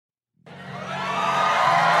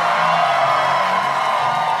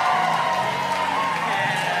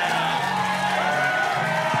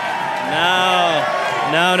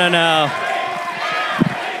No.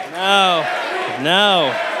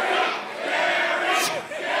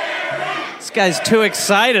 This guy's too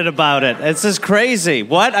excited about it. This is crazy.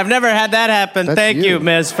 What? I've never had that happen. Thank you,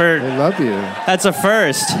 Miz, for... They love you. That's a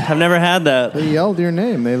first. I've never had that. They yelled your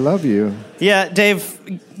name. They love you. Yeah,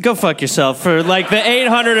 Dave, go fuck yourself for like the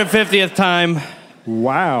 850th time.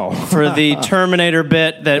 Wow. For the Terminator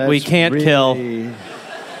bit that we can't kill.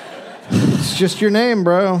 It's just your name,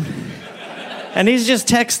 bro. And he's just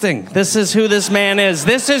texting. This is who this man is.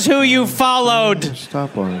 This is who you followed.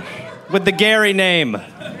 Stopwatch. With the Gary name.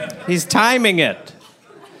 He's timing it.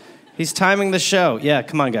 He's timing the show. Yeah,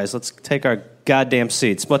 come on, guys. Let's take our goddamn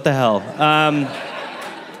seats. What the hell?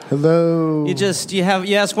 Hello.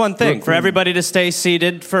 You ask one thing. For everybody to stay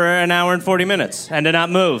seated for an hour and 40 minutes and to not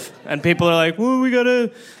move. And people are like, well, we got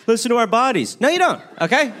to listen to our bodies. No, you don't.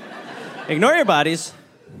 Okay? Ignore your bodies.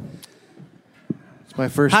 It's my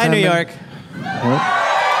first time. Hi, New York.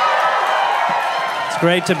 It's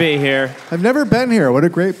great to be here. I've never been here. What a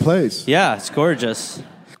great place. Yeah, it's gorgeous.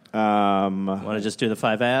 Want to just do the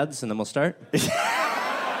 5 ads and then we'll start?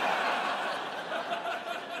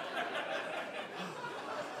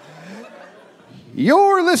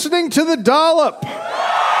 You're listening to The Dollop.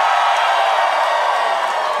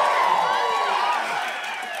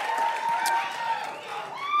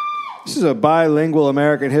 This is a bilingual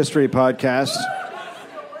American history podcast.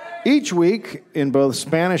 Each week, in both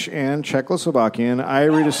Spanish and Czechoslovakian, I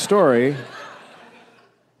read a story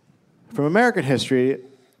from American history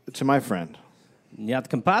to my friend. Yat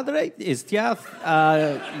compadre is Gareth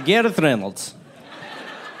Reynolds.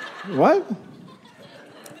 What?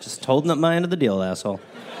 Just holding up my end of the deal, asshole.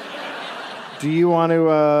 Do you want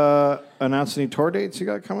to announce any tour dates you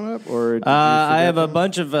got coming up? Or I have a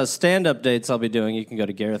bunch of stand-up dates I'll be doing. You can go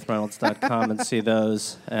to GarethReynolds.com and see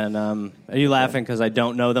those. And are you laughing because I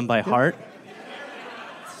don't know them by heart?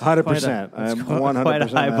 100%. I'm 100% quite a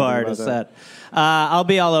high bar to set. I'll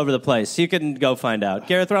be all over the place. You can go find out.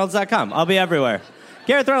 GarethReynolds.com. I'll be everywhere.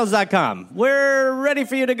 GarethReynolds.com. We're ready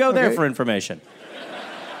for you to go there for information.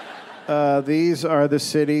 These are the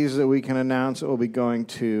cities that we can announce that we'll be going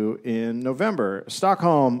to in November.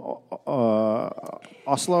 Stockholm,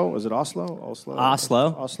 Oslo. Is it Oslo?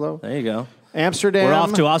 Oslo. There you go. Amsterdam. We're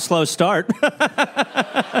off to Oslo start.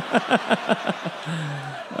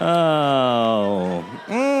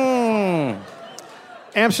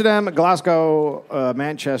 Amsterdam, Glasgow,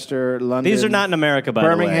 Manchester, London. These are not in America, by the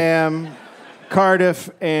way. Birmingham, Cardiff,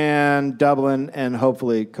 and Dublin, and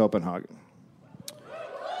hopefully Copenhagen.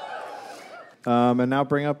 And now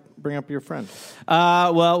bring up your friend.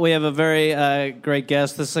 Well, we have a very great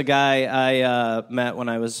guest. This is a guy I met when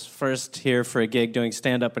I was first here for a gig doing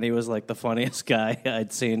stand-up, and he was like the funniest guy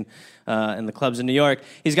I'd seen in the clubs in New York.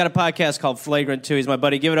 He's got a podcast called Flagrant 2. He's my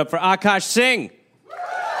buddy. Give it up for Akash Singh.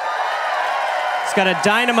 He's got a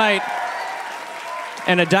dynamite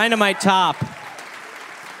and a dynamite top.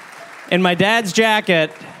 In my dad's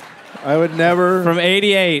jacket. I would never. From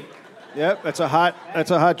 '88. Yep, that's a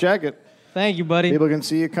hot jacket. Thank you, buddy. People can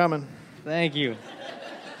see you coming. Thank you.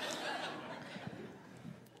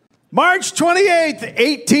 March 28th,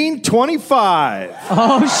 1825.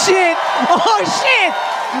 Oh, shit.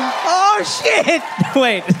 Oh, shit.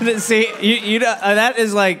 Wait, see, you know, that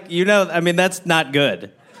is like, I mean, that's not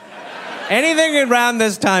good. Anything around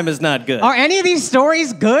this time is not good. Are any of these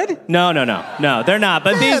stories good? No, they're not.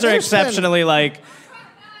 But these are exceptionally like...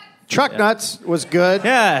 Truck Nuts was good.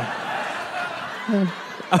 Yeah.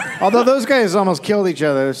 Although those guys almost killed each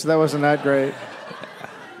other, so that wasn't that great.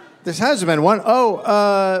 This has been one.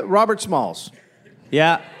 Robert Smalls.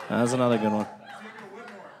 Yeah, that was another good one.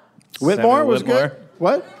 Whitmore was good.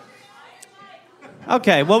 What?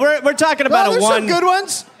 Okay, well, we're talking about there's some good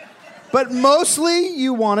ones, but mostly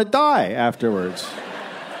you want to die afterwards.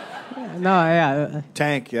 No, yeah.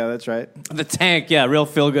 Tank, yeah, that's right. The Tank, yeah, real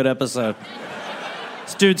feel-good episode.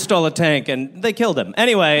 This dude stole a tank, and they killed him.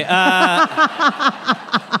 Anyway,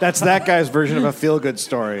 that's that guy's version of a feel-good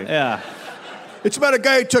story. Yeah. It's about a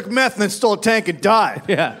guy who took meth and then stole a tank and died.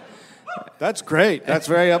 Yeah. That's great. It's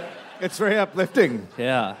very uplifting.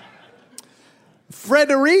 Yeah.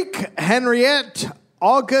 Frederique Henriette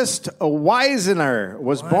August Weisener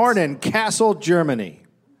was born in Kassel, Germany.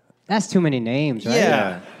 That's too many names, right?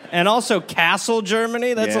 Yeah. And also Kassel,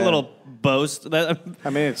 Germany. That's a little boast. I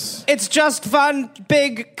mean, it's just one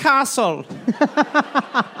big castle.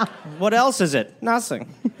 What else is it?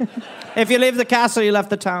 Nothing. If you leave the castle, you left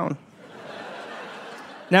the town.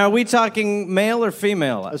 Now, are we talking male or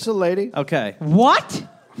female? It's a lady. Okay. What?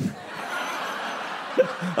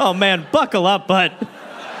 Oh, man, buckle up, bud.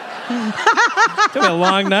 It's going to be a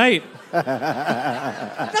long night.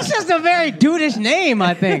 That's just a very dudish name,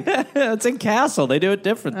 I think. It's in Castle. They do it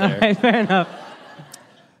different there. All right, fair enough.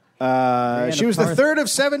 She was the third of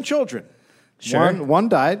 7 children. Sure. One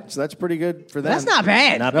died, so that's pretty good for them. That's not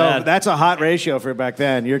bad. Not No, bad. that's a hot ratio for back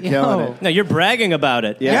then. You're killing it. No, you're bragging about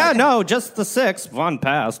it. Yeah. No, just the 6. One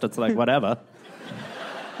passed. It's like, whatever.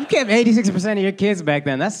 You kept 86% of your kids back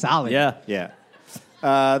then. That's solid. Yeah. Yeah.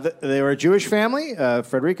 They were a Jewish family.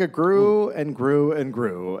 Frederica grew and grew and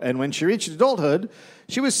grew. And when she reached adulthood,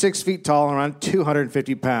 she was 6 feet tall and around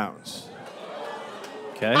 250 pounds.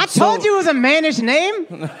 Okay. I told you it was a mannish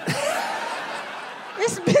name.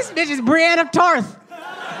 This bitch is Brienne of Tarth.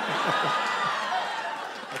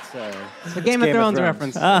 It's a Game of Thrones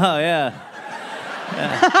reference. Oh, yeah.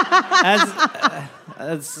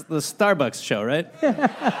 That's the Starbucks show, right?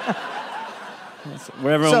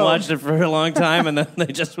 Where everyone watched it for a long time, and then they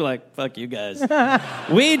just were like, fuck you guys.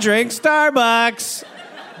 We drink Starbucks.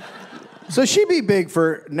 So she'd be big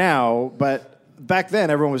for now, but back then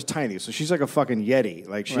everyone was tiny. So she's like a fucking Yeti.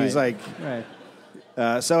 Like she's Right.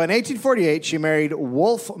 So in 1848, she married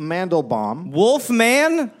Wolf Mandelbaum.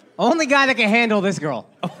 Wolfman? Only guy that can handle this girl.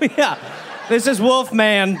 Oh, yeah. This is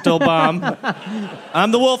Wolfman Dilbaum.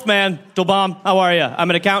 I'm the Wolfman Dilbaum. How are you? I'm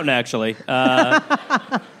an accountant, actually.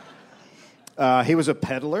 He was a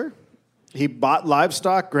peddler. He bought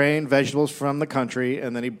livestock, grain, vegetables from the country,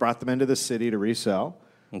 and then he brought them into the city to resell.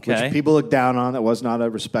 Okay. Which people looked down on. That was not a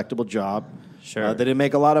respectable job. Sure. They didn't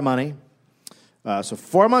make a lot of money. So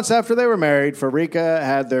 4 months after they were married, Frederica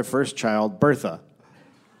had their first child, Bertha.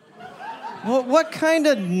 Well, what kind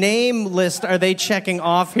of name list are they checking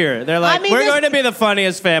off here? They're like, we're going to be the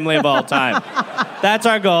funniest family of all time. That's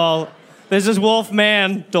our goal. This is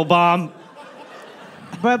Wolfman Dilbaum.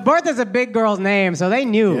 But Bertha's a big girl's name, so they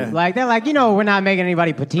knew. Yeah. Like, they're like, we're not making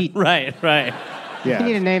anybody petite. Right. You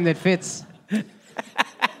need a name that fits.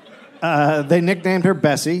 They nicknamed her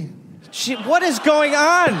Bessie. What is going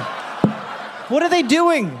on? What are they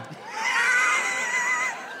doing?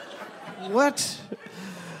 What?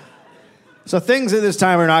 So things at this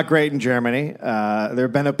time are not great in Germany. There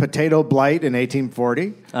had been a potato blight in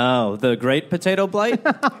 1840. Oh, the Great Potato Blight?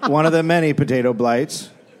 One of the many potato blights.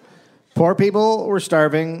 Poor people were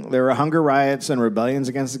starving. There were hunger riots and rebellions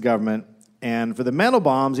against the government. And for the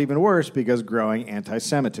Mandelbaums, even worse because growing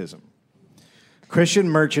anti-Semitism. Christian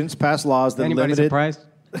merchants passed laws that Anybody limited... surprised?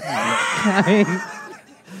 I mean,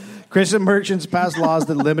 Christian merchants passed laws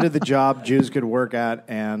that limited the job Jews could work at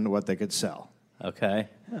and what they could sell. Okay.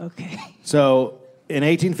 okay. So in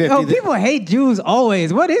 1850... People hate Jews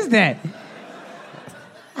always. What is that?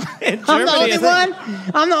 In I'm the Germany, only one.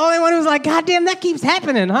 I'm the only one who's like, God damn, that keeps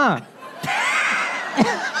happening, huh?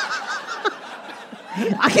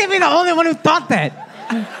 I can't be the only one who thought that.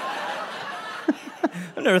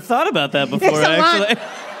 I've never thought about that before,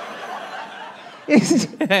 It's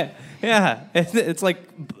actually. Yeah, it's like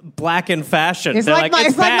black in fashion. It's They're like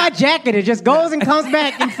my jacket. It just goes and comes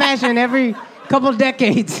back in fashion every couple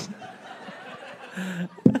decades.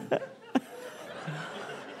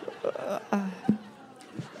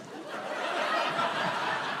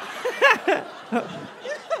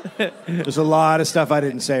 There's a lot of stuff I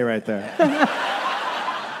didn't say right there.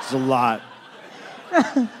 There's a lot.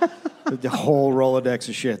 The whole Rolodex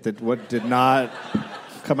of shit that did not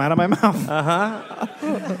come out of my mouth. Uh-huh.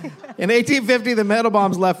 In 1850, the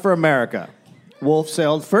Mandelbaums left for America. Wolf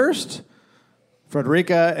sailed first.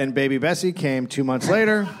 Frederica and baby Bessie came 2 months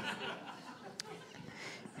later.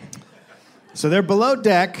 So they're below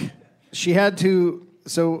deck. She had to...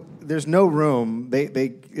 So there's no room.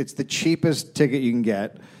 It's the cheapest ticket you can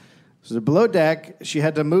get. So they're below deck. She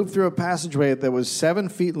had to move through a passageway that was 7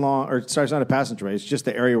 feet long. Or sorry, it's not a passageway. It's just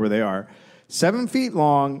the area where they are. 7 feet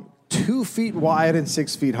long, 2 feet wide, and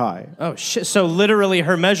 6 feet high. Oh, shit. So literally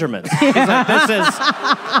her measurements. She's like,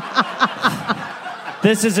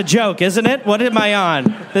 this is a joke, isn't it? What am I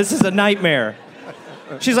on? This is a nightmare.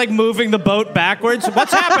 She's like moving the boat backwards.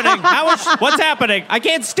 What's happening? What's happening? I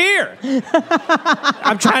can't steer.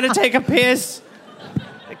 I'm trying to take a piss.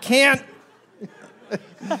 I can't.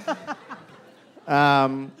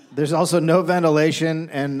 There's also no ventilation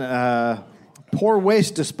and poor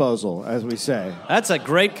waste disposal, as we say. That's a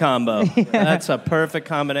great combo. That's a perfect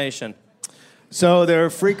combination. So there are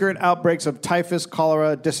frequent outbreaks of typhus,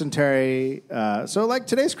 cholera, dysentery. So like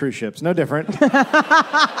today's cruise ships, no different.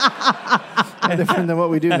 No different than what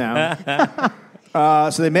we do now.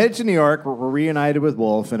 So they made it to New York, were reunited with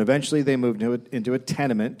Wolf, and eventually they moved into a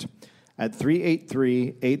tenement at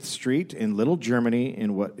 383 8th Street in Little Germany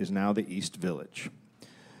in what is now the East Village.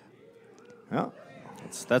 Well,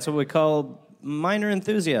 That's what we call minor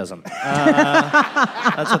enthusiasm.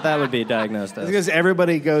 That's what that would be diagnosed as. Because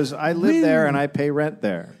everybody goes, I live there and I pay rent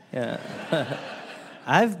there. Yeah.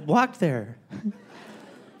 I've walked there.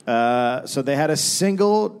 So they had a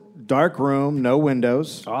single dark room, no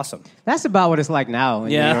windows. Awesome. That's about what it's like now. In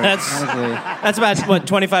New York, that's about, what,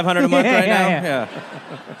 $2,500 a month right now? Yeah.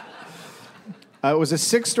 It was a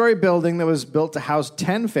 6-story building that was built to house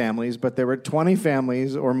 10 families, but there were 20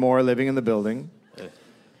 families or more living in the building.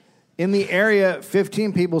 In the area,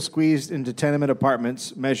 15 people squeezed into tenement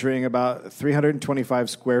apartments measuring about 325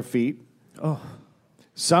 square feet. Oh.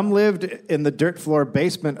 Some lived in the dirt floor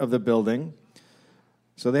basement of the building.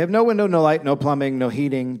 So they have no window, no light, no plumbing, no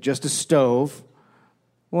heating, just a stove.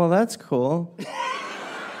 Well, that's cool.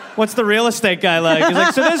 What's the real estate guy like? He's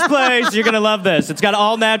like, so this place, you're going to love this. It's got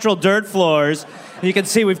all natural dirt floors. You can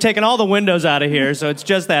see we've taken all the windows out of here, so it's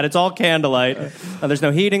just that. It's all candlelight. There's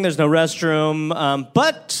no heating, there's no restroom,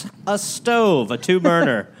 but a stove, a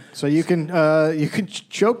 2-burner. So you can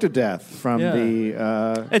choke to death from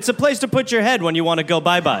the... It's a place to put your head when you want to go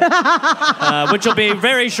bye-bye, which will be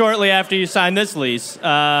very shortly after you sign this lease.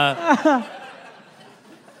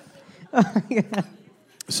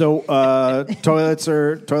 So toilets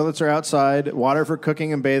are outside. Water for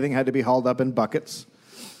cooking and bathing had to be hauled up in buckets.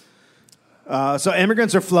 So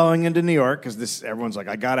immigrants are flowing into New York because everyone's like,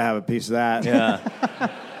 I gotta have a piece of that. Yeah.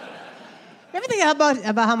 Ever think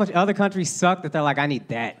about how much other countries suck that they're like, I need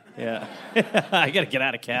that? Yeah. I got to get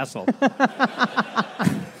out of Castle.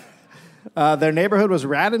 Their neighborhood was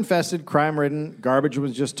rat-infested, crime-ridden. Garbage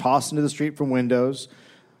was just tossed into the street from windows.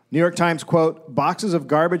 New York Times, quote, boxes of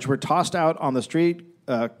garbage were tossed out on the street,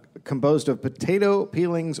 composed of potato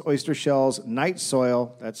peelings, oyster shells, night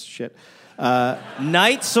soil. That's shit.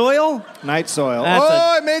 Night soil? Night soil. That's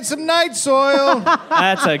I made some night soil.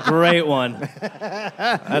 That's a great one.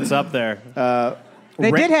 That's up there. They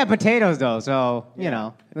did have potatoes, though, so, you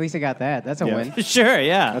know, at least they got that. That's a win. Sure,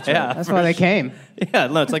 yeah. That's right. That's why they came. Yeah,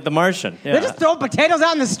 no, it's like The Martian. Yeah. They just throw potatoes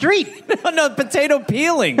out in the street. no, potato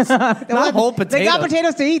peelings. Not whole potatoes. They got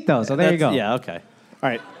potatoes to eat, though, so there you go. Yeah, okay. All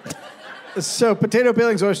right. So potato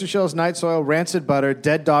peelings, oyster shells, night soil, rancid butter,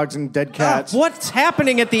 dead dogs, and dead cats. What's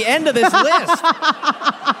happening at the end of this list?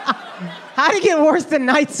 How did it get worse than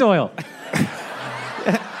night soil?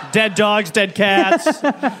 Dead dogs, dead cats.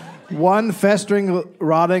 One festering,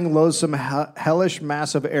 rotting, loathsome, hellish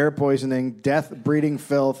mass of air poisoning, death-breeding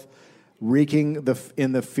filth, reeking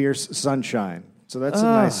in the fierce sunshine. So that's a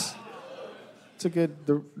nice... It's a good...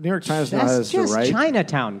 The New York Times now has That's the just right...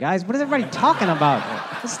 Chinatown, guys. What is everybody talking about?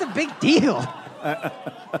 This is the big deal.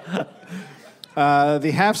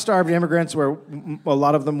 The half-starved immigrants were, a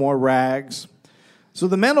lot of them wore rags. So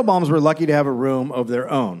the Mandelbaums were lucky to have a room of their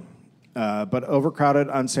own. But overcrowded,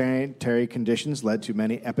 unsanitary conditions led to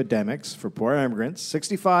many epidemics for poor immigrants.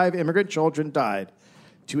 65 immigrant children died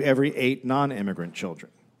to every 8 non-immigrant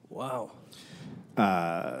children. Wow.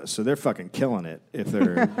 So they're fucking killing it if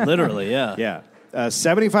they're... Literally, yeah. Yeah.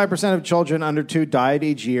 75% of children under 2 died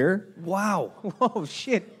each year. Wow. Whoa,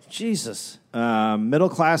 shit. Jesus.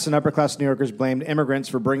 Middle-class and upper-class New Yorkers blamed immigrants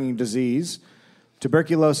for bringing disease.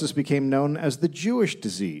 Tuberculosis became known as the Jewish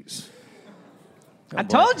disease. I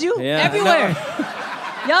told you. Yeah. Everywhere.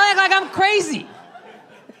 Y'all act like I'm crazy.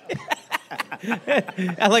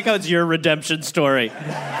 I like how it's your redemption story.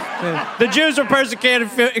 The Jews were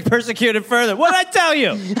persecuted further. What did I tell you?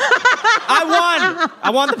 I won. I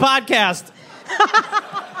won the podcast.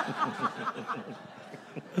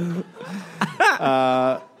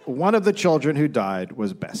 One of the children who died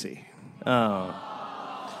was Bessie. Oh.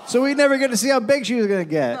 So we never get to see how big she was going to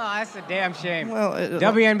get. Oh, that's a damn shame. Well,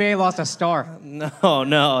 WNBA lost a star.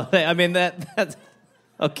 No. I mean, that's...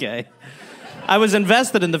 Okay. I was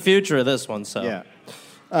invested in the future of this one, so...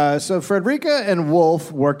 Yeah. So Frederica and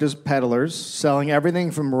Wolf worked as peddlers, selling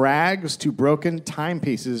everything from rags to broken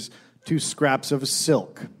timepieces to scraps of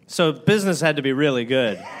silk. So business had to be really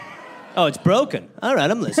good. Oh, it's broken. All right,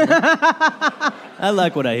 I'm listening. I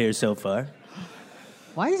like what I hear so far.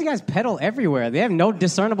 Why do these guys peddle everywhere? They have no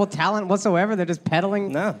discernible talent whatsoever. They're just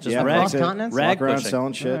peddling No, just across rag. continents. Rag Walk around pushing.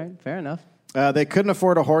 selling shit. All right, fair enough. They couldn't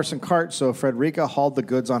afford a horse and cart, so Frederica hauled the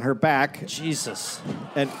goods on her back. Jesus.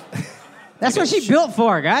 And That's what she built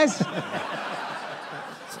for, guys.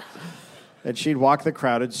 and she'd walk the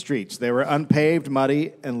crowded streets. They were unpaved,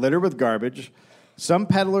 muddy, and littered with garbage. Some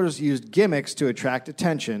peddlers used gimmicks to attract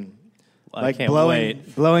attention, I like can't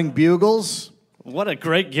blowing bugles. What a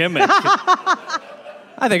great gimmick.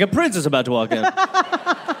 I think a prince is about to walk in.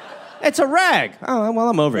 It's a rag. Oh, well,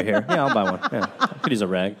 I'm over here. Yeah, I'll buy one. Yeah, I could use a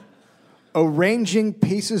rag. Arranging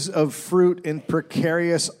pieces of fruit in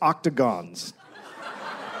precarious octagons.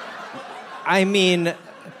 I mean,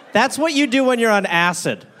 That's what you do when you're on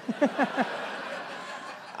acid.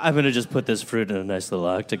 I'm going to just put this fruit in a nice little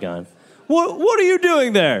octagon. What are you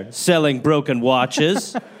doing there? Selling broken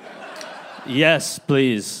watches? Yes,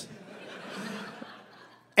 please.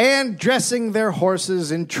 And dressing their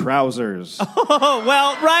horses in trousers. Oh,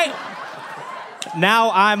 well, right.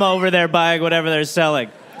 Now I'm over there buying whatever they're selling.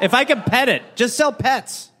 If I can pet it, just sell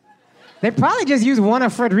pets. They probably just use one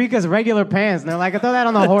of Frederica's regular pants, and they're like, throw that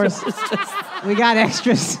on the horse. We got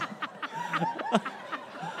extras.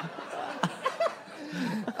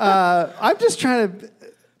 I'm just trying to...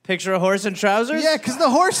 Picture a horse in trousers? Yeah, because the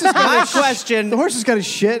horse has My got to... question... The horse has got to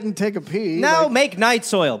shit and take a pee. No, like- make night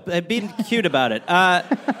soil. Be cute about it.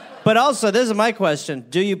 But also, this is my question.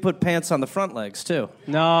 Do you put pants on the front legs, too?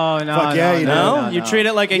 No. Fuck yeah, you do. No? You treat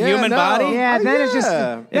it like a Yeah, human no. body? Yeah, Oh, then it's just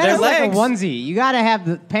yeah. then They're it's like a legs. onesie. You gotta have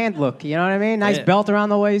the pant look. You know what I mean? Nice Yeah. belt around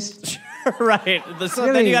the waist. Right. So then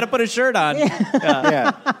Really? you got to put a shirt on.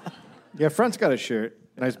 Yeah. Yeah, front's got a shirt.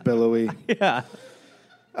 Nice billowy. Yeah.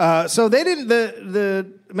 So they didn't.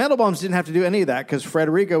 The Mandelbaums didn't have to do any of that because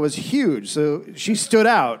Frederica was huge. So she stood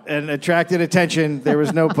out and attracted attention. There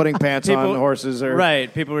was no putting pants on horses or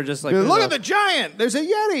Right. People were just like, Look at the giant. There's a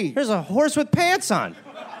yeti. There's a horse with pants on.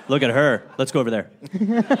 Look at her. Let's go over there.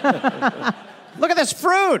 Look at this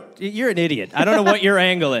fruit. You're an idiot. I don't know what your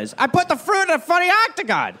angle is. I put the fruit in a funny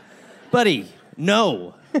octagon. Buddy,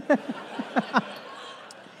 no.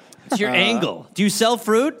 It's your angle. Do you sell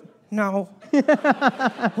fruit? No.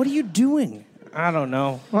 What are you doing? I don't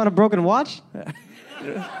know. Want a broken watch?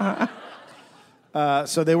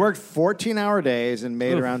 So they worked 14-hour days and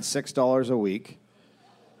made around $6 a week.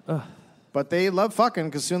 But they loved fucking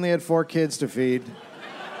because soon they had 4 kids to feed.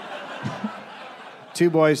 2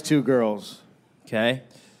 boys, 2 girls. Okay.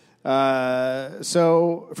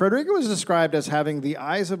 So Frederica was described as having the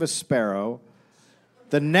eyes of a sparrow,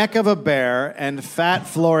 the neck of a bear, and fat,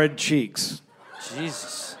 florid cheeks.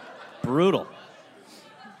 Jesus. Brutal.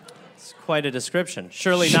 It's quite a description.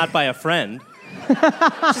 Surely not by a friend.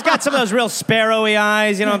 She's got some of those real sparrowy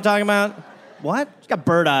eyes, you know what I'm talking about? What? She's got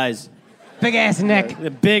bird eyes. Big ass neck. A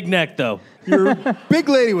big neck, though. You're a big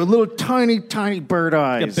lady with little tiny, tiny bird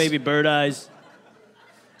eyes. Got baby bird eyes.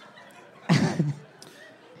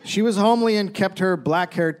 She was homely and kept her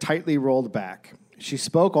black hair tightly rolled back. She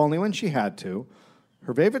spoke only when she had to.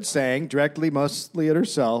 Her favorite saying, directly mostly at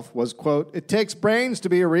herself, was, quote, "It takes brains to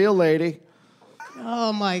be a real lady."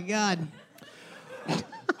 Oh my God.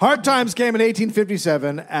 Hard times came in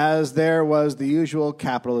 1857 as there was the usual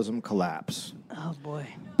capitalism collapse. Oh boy.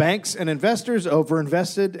 Banks and investors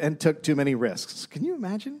overinvested and took too many risks. Can you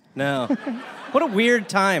imagine? No. What a weird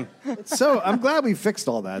time. So I'm glad we fixed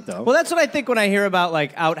all that, though. Well, that's what I think when I hear about,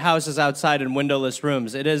 like, outhouses outside and windowless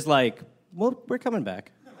rooms. It is like, well, we're coming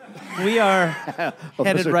back. We are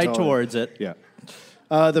headed right Totally. towards it. Yeah.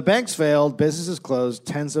 The banks failed, businesses closed,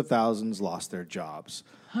 tens of thousands lost their jobs.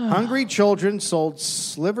 Hungry children sold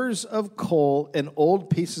slivers of coal and old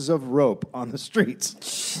pieces of rope on the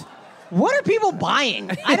streets. What are people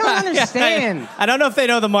buying? I don't understand. I don't know if they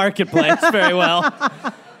know the marketplace very well.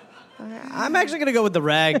 I'm actually going to go with the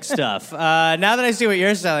rag stuff. Now that I see what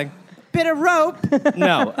you're selling. Bit of rope.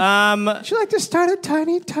 No. Would you like to start a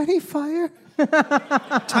tiny, tiny fire?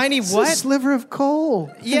 Tiny It's what? a sliver of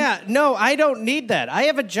coal. Yeah, no, I don't need that. I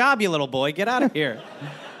have a job, you little boy. Get out of here.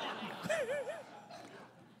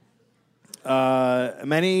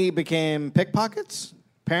 Many became pickpockets.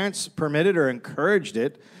 Parents permitted or encouraged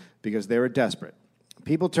it because they were desperate.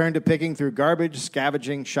 People turned to picking through garbage,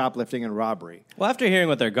 scavenging, shoplifting, and robbery. Well, after hearing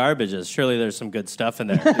what their garbage is, surely there's some good stuff in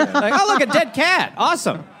there. Like, oh, look, a dead cat.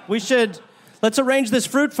 Awesome. Let's arrange this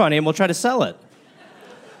fruit funny and we'll try to sell it.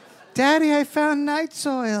 Daddy, I found night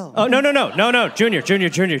soil. Oh, no. Junior.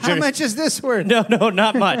 How much is this worth? No,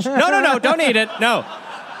 not much. No, don't eat it. No.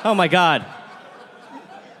 Oh, my God.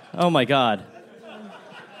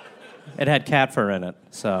 It had cat fur in it,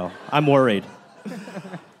 so I'm worried.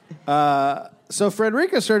 So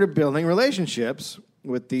Frederica started building relationships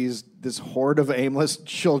with this horde of aimless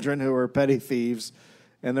children who are petty thieves,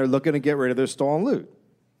 and they're looking to get rid of their stolen loot.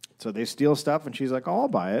 So they steal stuff, and she's like, "Oh, I'll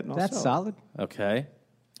buy it." And I'll That's sell solid. Okay.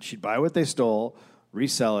 She'd buy what they stole,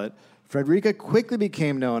 resell it. Frederica quickly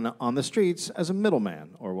became known on the streets as a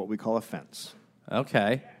middleman, or what we call a fence.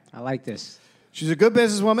 Okay. I like this. She's a good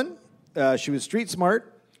businesswoman. She was street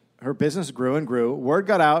smart. Her business grew and grew. Word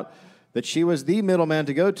got out that she was the middleman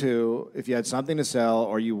to go to if you had something to sell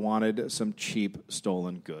or you wanted some cheap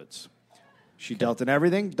stolen goods. She dealt in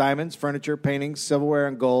everything: diamonds, furniture, paintings, silverware,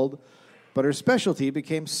 and gold. But her specialty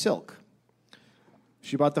became silk.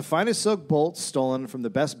 She bought the finest silk bolts stolen from the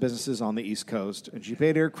best businesses on the East Coast, and she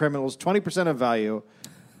paid her criminals 20% of value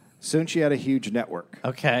Soon she had a huge network.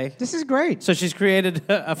 Okay. This is great. So she's created,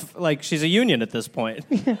 she's a union at this point.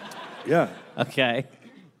 Yeah. Okay.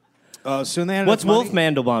 Soon they had What's enough Wolf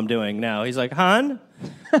money. Mandelbaum doing now? He's like, hon?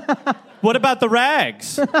 What about the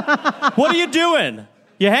rags? What are you doing?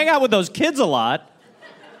 You hang out with those kids a lot.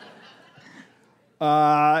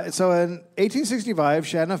 So in 1865,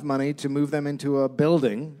 she had enough money to move them into a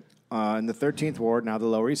building in the 13th Ward, now the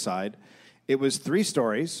Lower East Side. It was 3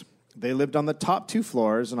 stories. They lived on the top 2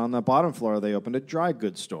 floors, and on the bottom floor, they opened a dry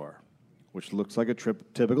goods store, which looks like a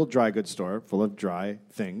typical dry goods store full of dry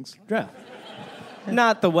things. Yeah.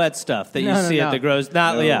 Not the wet stuff that you see at the grocery.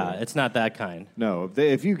 Yeah, it's not that kind. No,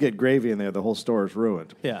 if you get gravy in there, the whole store is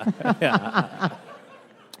ruined. Yeah, yeah.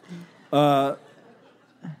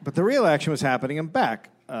 But the real action was happening in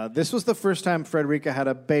back. This was the first time Frederica had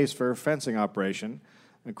a base for her fencing operation.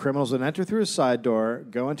 And criminals would enter through a side door,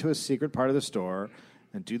 go into a secret part of the store,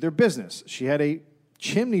 and do their business. She had a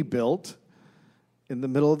chimney built in the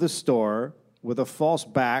middle of the store with a false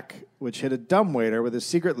back, which hid a dumbwaiter with a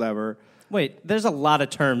secret lever. Wait, there's a lot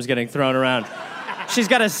of terms getting thrown around. She's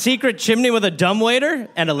got a secret chimney with a dumbwaiter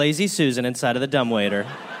and a lazy Susan inside of the dumbwaiter.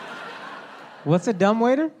 What's a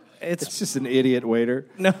dumbwaiter? It's just an idiot waiter.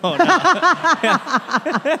 No.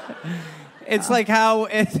 It's like how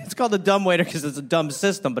it's called a dumbwaiter because it's a dumb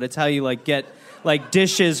system, but it's how you get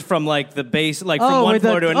dishes from the base, from one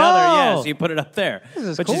floor to another. Yeah, so you put it up there.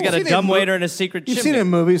 But cool. she's got a dumbwaiter and a secret chimney. You've seen it in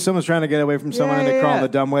movies. Someone's trying to get away from someone, and they crawl in the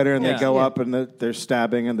dumbwaiter, and they go up, and they're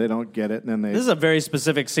stabbing, and they don't get it, and then they... This is a very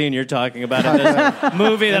specific scene you're talking about in this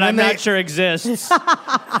movie that I'm not sure exists.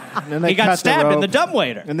 He got stabbed in the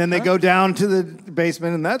dumbwaiter. And then they go down to the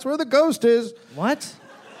basement, and that's where the ghost is. What?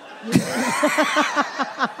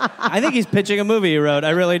 I think he's pitching a movie he wrote.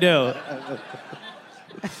 I really do.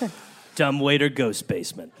 Dumbwaiter Ghost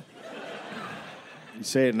Basement. You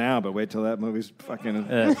say it now, but wait till that movie's fucking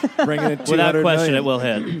bringing in 200 Without question, million. it will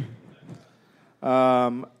hit.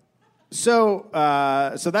 So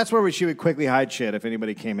that's where she would quickly hide shit if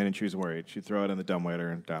anybody came in and she was worried. She'd throw it in the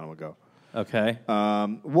dumbwaiter and down it would go. Okay.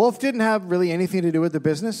 Wolf didn't have really anything to do with the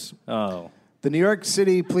business. Oh. The New York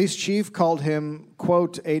City police chief called him,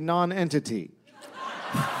 quote, a non-entity.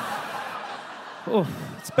 Oh,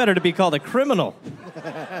 it's better to be called a criminal.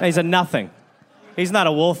 He's a nothing. He's not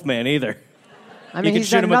a wolf man either. I mean, You can he's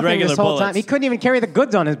shoot done him with nothing regular this whole bullets. time. He couldn't even carry the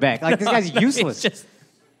goods on his back. This guy's useless.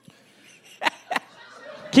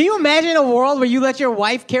 Can you imagine a world where you let your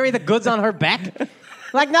wife carry the goods on her back?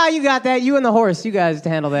 No, you got that. You and the horse. You guys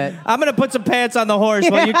handle that. I'm going to put some pants on the horse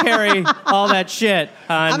while you carry all that shit,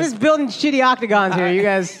 hon. I'm just building shitty octagons here. You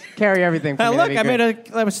guys carry everything for me. Look, I made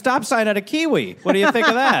a stop sign out of kiwi. What do you think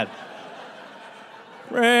of that?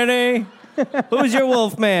 Ready? Who's your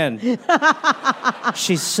wolf man?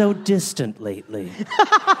 She's so distant lately.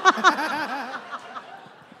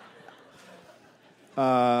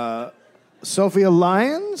 Sophia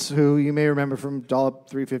Lyons, who you may remember from Dollop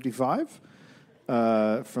 355,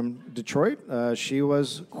 from Detroit,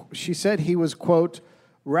 she said he was, quote,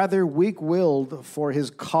 rather weak-willed for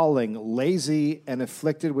his calling, lazy, and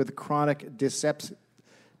afflicted with chronic dyspepsia,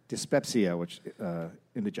 which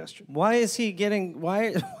indigestion. Why is he getting?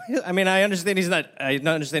 Why? I mean, I understand he's not. I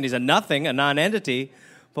understand he's a nothing, a non-entity,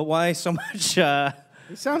 but why so much?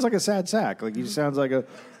 He sounds like a sad sack. He sounds like a.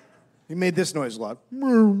 He made this noise a lot.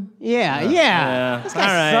 Yeah. This guy All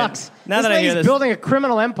right. sucks. Now this that I hear lady's this- building a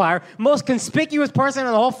criminal empire, most conspicuous person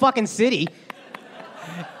in the whole fucking city.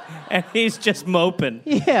 And he's just moping.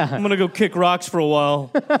 Yeah. I'm gonna go kick rocks for a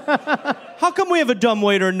while. How come we have a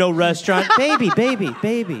dumbwaiter and no restaurant?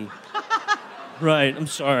 baby. Right. I'm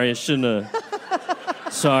sorry. I shouldn't have.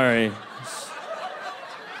 Sorry.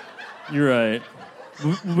 You're right.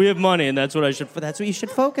 We have money, and that's what I should. That's what you should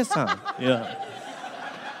focus on. Yeah.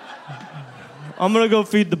 I'm gonna go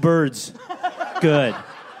feed the birds. Good.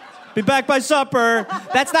 Be back by supper.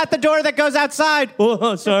 That's not the door that goes outside.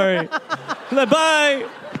 Oh, sorry. Bye.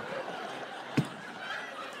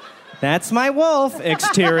 That's my wolf.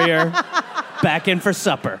 Exterior. Back in for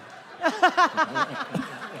supper.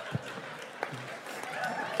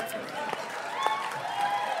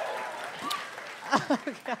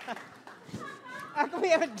 How come we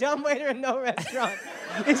have a dumbwaiter and no restaurant?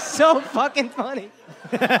 It's so fucking funny.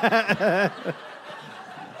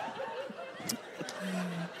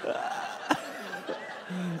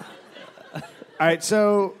 All right,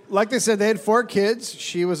 so like they said, they had 4 kids.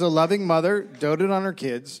 She was a loving mother, doted on her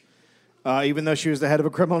kids. Even though she was the head of a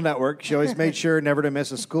criminal network, she always made sure never to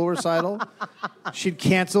miss a school recital. She'd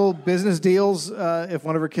cancel business deals if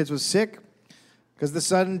one of her kids was sick, because the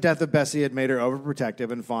sudden death of Bessie had made her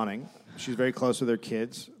overprotective and fawning. She's very close with her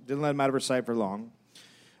kids. Didn't let them out of her sight for long.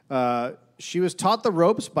 She was taught the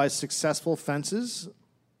ropes by successful fences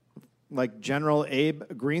like General Abe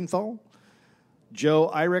Greenthal, Joe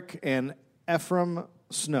Irick, and Ephraim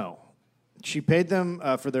Snow. She paid them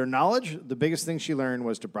for their knowledge. The biggest thing she learned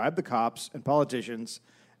was to bribe the cops and politicians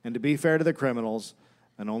and to be fair to the criminals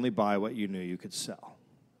and only buy what you knew you could sell.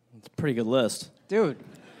 It's a pretty good list. Dude,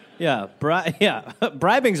 Yeah,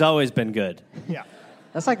 bribing's always been good. Yeah.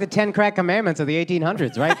 that's like the 10 crack commandments of the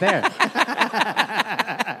 1800s right there.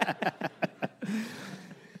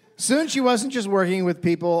 Soon she wasn't just working with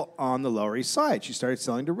people on the Lower East Side. She started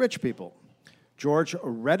selling to rich people. George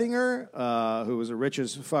Redinger, who was a rich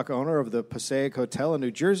as fuck owner of the Passaic Hotel in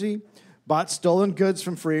New Jersey, bought stolen goods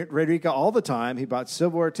from Frederica all the time. He bought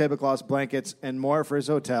silverware, tablecloths, blankets, and more for his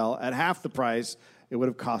hotel at half the price it would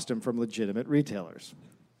have cost him from legitimate retailers.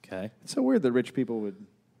 Okay. It's so weird that rich people would...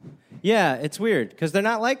 Yeah, it's weird because they're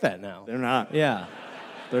not like that now. They're not. Yeah.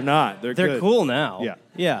 They're not. They're good. Cool now. Yeah.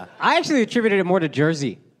 Yeah. I actually attributed it more to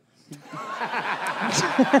Jersey.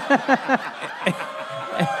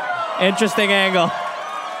 Interesting angle.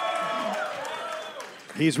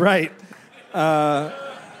 He's right. So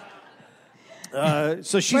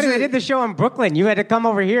she's... But I did the show in Brooklyn. You had to come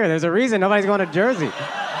over here. There's a reason nobody's going to Jersey.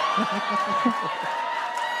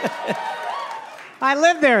 I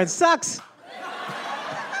live there. It sucks.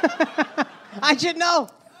 I should know.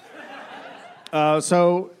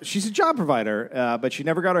 So she's a job provider, but she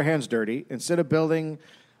never got her hands dirty. Instead she built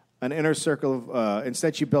an inner circle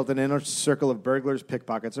of burglars,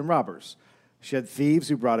 pickpockets, and robbers. She had thieves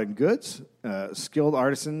who brought in goods, skilled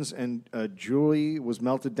artisans, and jewelry was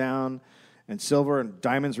melted down, and silver and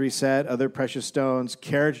diamonds reset, other precious stones,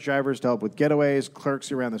 carriage drivers to help with getaways, clerks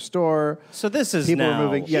who ran the store. So this is People now... were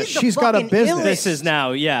moving. Yeah, She's the she's got a fucking business.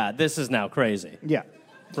 illest. This is now crazy. Yeah.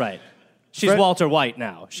 Right. She's Fred- Walter White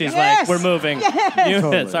now. She's Yes! like, we're moving. Yes! Units,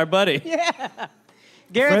 Totally. our buddy.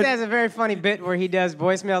 Garrett Fred- has a very funny bit where he does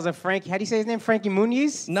voicemails of Frankie. How do you say his name? Frankie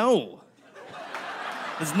Muniz? No.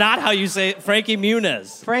 It's not how you say it. Frankie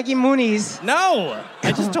Muniz. Frankie Muniz. No.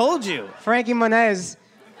 I just told you. Frankie Muniz.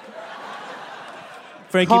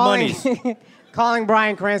 Frankie Calling, Muniz. calling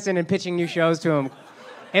Bryan Cranston and pitching new shows to him.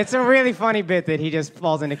 It's a really funny bit that he just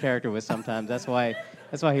falls into character with sometimes. That's why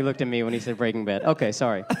he looked at me when he said Breaking Bad. Okay,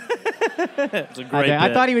 sorry. It's a great I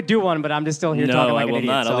bit. thought he would do one, but I'm just still here talking No, like I an will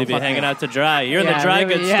idiot. not. so I'll leave you fuck hanging me. out to dry. You're in the Yeah, dry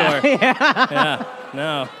really, goods yeah, store. yeah.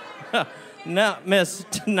 Yeah. No. No, miss.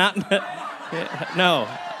 Not. No.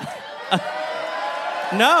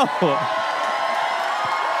 No.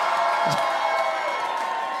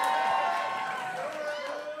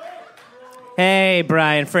 Hey,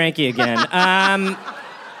 Brian, Frankie again.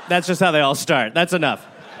 That's just how they all start. That's enough.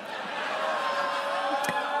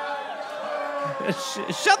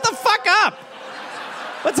 Shut the fuck up!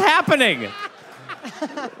 What's happening?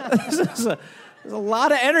 There's a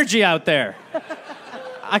lot of energy out there.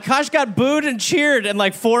 Akash got booed and cheered in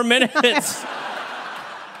like 4 minutes.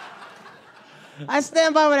 I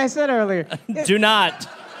stand by what I said earlier. Do not.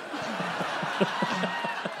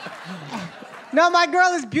 No, my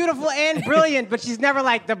girl is beautiful and brilliant, but she's never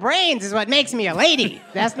like, the brains is what makes me a lady.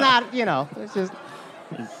 That's not, it's just...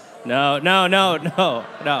 No.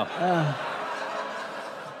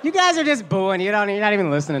 You guys are just booing. You're not even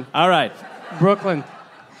listening. All right. Brooklyn.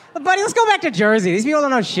 But buddy, let's go back to Jersey. These people don't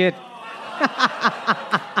know shit.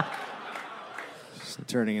 It's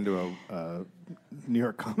turning into a New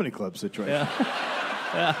York Comedy Club situation.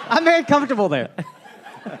 Yeah. I'm very comfortable there.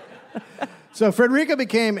 So Frederica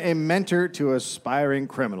became a mentor to aspiring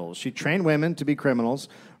criminals. She trained women to be criminals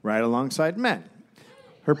right alongside men.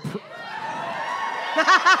 I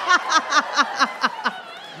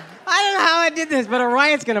don't know how I did this, but a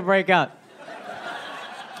riot's going to break out.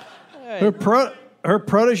 Her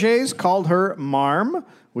proteges called her Marm,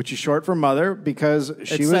 which is short for mother, because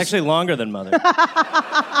she was... It's actually longer than mother.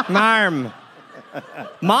 Marm.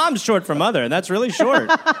 Mom's short for mother, and that's really short.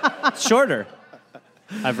 It's shorter.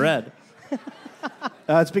 I've read.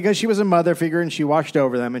 It's because she was a mother figure and she watched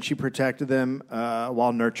over them and she protected them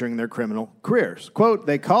while nurturing their criminal careers. Quote,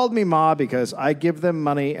 "They called me Ma because I give them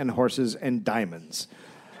money and horses and diamonds."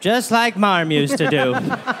 Just like Marm used to do.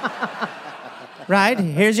 Right,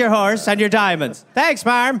 here's your horse and your diamonds. Thanks,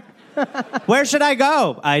 Marm. Where should I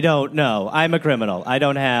go? I don't know. I'm a criminal. I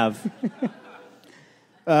don't have...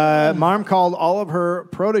 Marm called all of her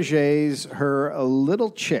proteges her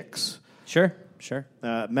little chicks. Sure.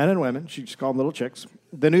 Men and women. She just called them little chicks.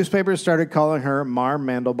 The newspapers started calling her Marm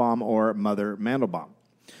Mandelbaum or Mother Mandelbaum.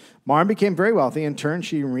 Marm became very wealthy. In turn,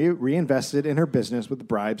 she reinvested in her business with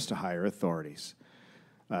bribes to higher authorities.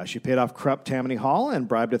 She paid off corrupt Tammany Hall and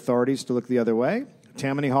bribed authorities to look the other way.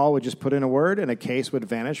 Tammany Hall would just put in a word and a case would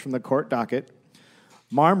vanish from the court docket.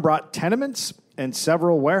 Marm brought tenements and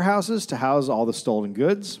several warehouses to house all the stolen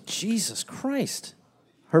goods. Jesus Christ.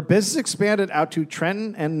 Her business expanded out to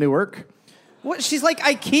Trenton and Newark. What? She's like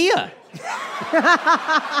IKEA.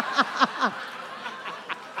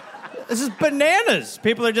 This is bananas.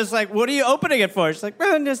 People are just like, what are you opening it for? She's like,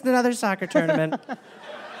 well, just another soccer tournament.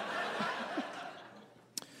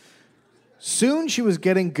 Soon she was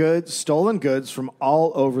getting stolen goods from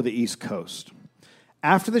all over the East Coast.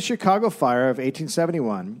 After the Chicago fire of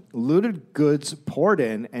 1871, looted goods poured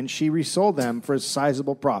in, and she resold them for a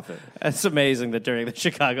sizable profit. That's amazing that during the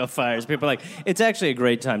Chicago fires, people are like, it's actually a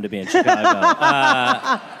great time to be in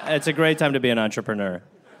Chicago. It's a great time to be an entrepreneur.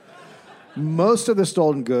 Most of the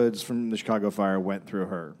stolen goods from the Chicago fire went through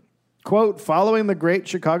her. Quote, following the Great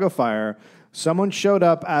Chicago Fire, someone showed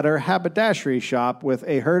up at her haberdashery shop with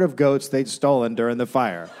a herd of goats they'd stolen during the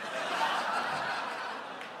fire.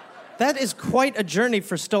 That is quite a journey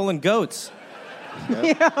for stolen goats.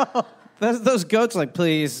 Yeah. Those goats are like,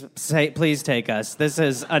 please take us. This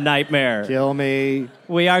is a nightmare. Kill me.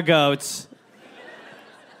 We are goats.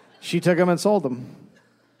 She took them and sold them.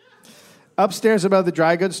 Upstairs above the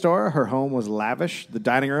dry goods store, her home was lavish. The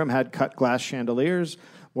dining room had cut glass chandeliers.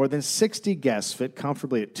 More than 60 guests fit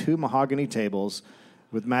comfortably at 2 mahogany tables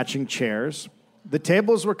with matching chairs. The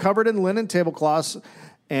tables were covered in linen tablecloths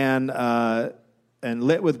and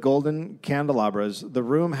lit with golden candelabras. The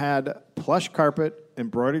room had plush carpet,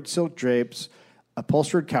 embroidered silk drapes,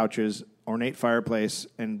 upholstered couches, ornate fireplace,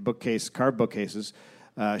 and carved bookcases.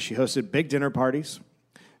 She hosted big dinner parties.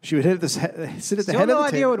 She would sit at the Still head of the no table.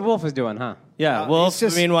 idea what Wolf is doing, huh? Yeah, Wolf,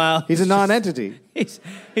 meanwhile... He's a non-entity.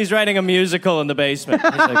 He's writing a musical in the basement.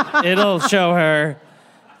 He's like, it'll show her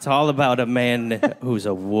it's all about a man who's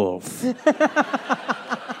a wolf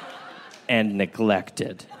and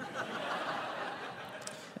neglected.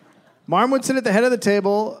 Marm would sit at the head of the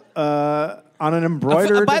table on an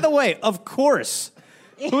embroidered... By the way, of course.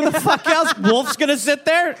 Who the fuck else? Wolf's gonna sit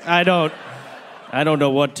there? I don't know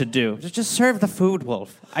what to do. Just serve the food,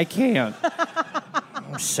 Wolf. I can't.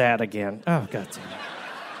 I'm sad again. Oh, God damn it.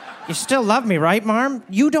 You still love me, right, Marm?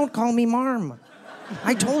 You don't call me Marm.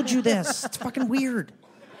 I told you this. It's fucking weird.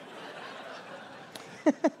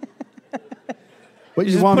 What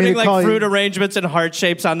you Just want me putting to like call fruit you? arrangements and heart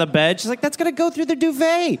shapes on the bed. She's like, that's gonna go through the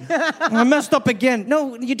duvet. I messed up again.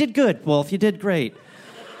 No, you did good, Wolf. You did great.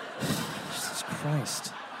 Jesus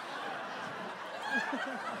Christ.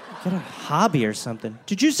 Get a hobby or something.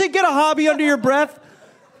 Did you say get a hobby under your breath?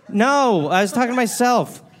 No, I was talking to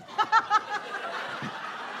myself.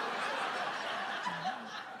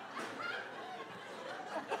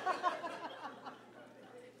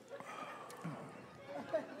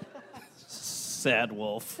 Sad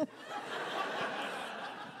Wolf.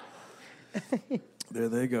 There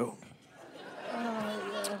they go.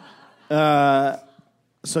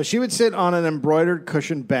 So she would sit on an embroidered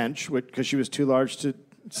cushioned bench because she was too large to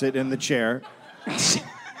sit in the chair.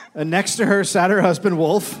 And next to her sat her husband,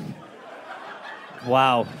 Wolf.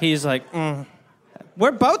 Wow. He's like,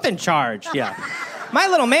 we're both in charge. Yeah. My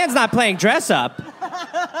little man's not playing dress up.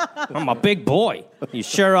 I'm a big boy. You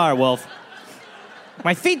sure are, Wolf.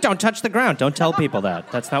 My feet don't touch the ground. Don't tell people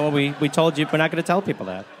that. That's not what we told you. We're not going to tell people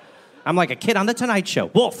that. I'm like a kid on The Tonight Show.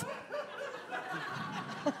 Wolf.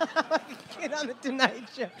 Kid on The Tonight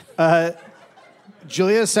Show.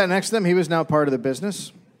 Julius sat next to them. He was now part of the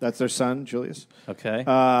business. That's their son, Julius. Okay.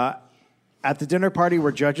 At the dinner party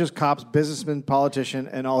were judges, cops, businessmen, politician,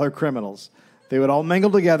 and all her criminals. They would all mingle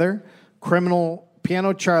together. Criminal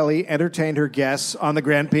Piano Charlie entertained her guests on the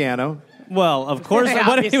grand piano. Well, of course.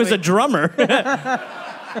 What if he was a drummer?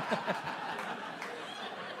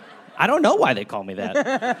 I don't know why they call me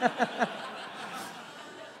that.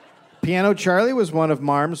 Piano Charlie was one of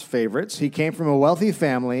Marm's favorites. He came from a wealthy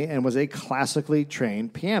family and was a classically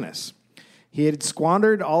trained pianist. He had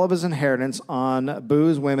squandered all of his inheritance on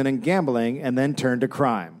booze, women, and gambling, and then turned to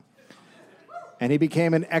crime. And he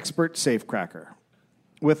became an expert safecracker.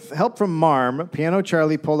 With help from Marm, Piano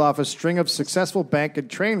Charlie pulled off a string of successful bank and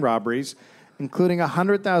train robberies, including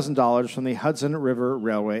 $100,000 from the Hudson River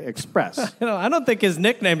Railway Express. I don't think his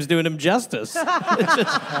nickname's doing him justice.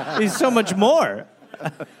 He's so much more.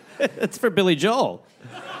 It's for Billy Joel.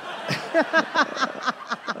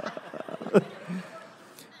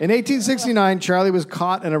 In 1869, Charlie was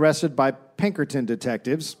caught and arrested by Pinkerton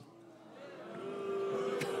detectives.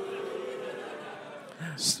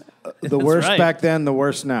 The worst right. back then, the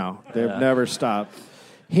worst now. They've never stopped.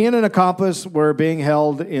 He and an accomplice were being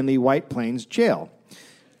held in the White Plains jail.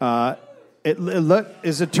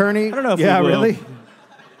 His attorney... I don't know if yeah, we will. really?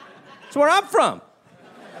 It's where I'm from.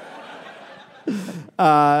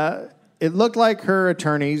 It looked like her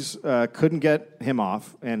attorneys couldn't get him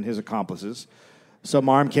off and his accomplices, so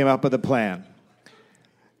Marm came up with a plan.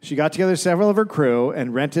 She got together several of her crew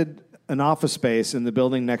and rented an office space in the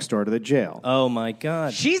building next door to the jail. Oh, my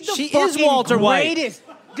God. She is fucking Walter White. greatest.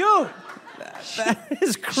 Dude, That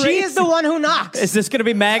is crazy. she is the one who knocks. Is this going to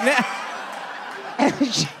be Magnet?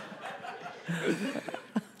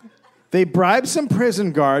 They bribed some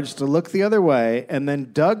prison guards to look the other way and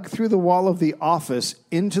then dug through the wall of the office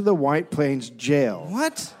into the White Plains jail.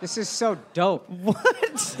 What? This is so dope.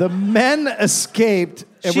 What? The men escaped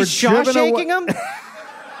and were She's driven Shaw-shaking away. him?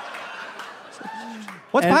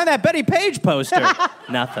 What's behind that Betty Page poster?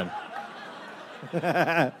 Nothing.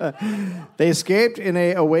 They escaped in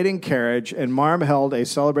a awaiting carriage, and Marm held a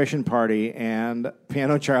celebration party, and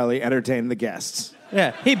Piano Charlie entertained the guests.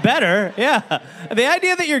 Yeah, he better. Yeah. The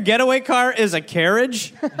idea that your getaway car is a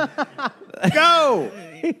carriage? Go!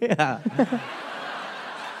 Yeah.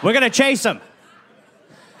 We're going to chase him.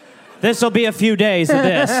 This will be a few days of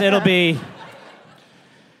this. It'll be...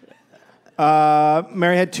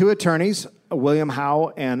 Mary had two attorneys, William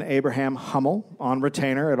Howe and Abraham Hummel, on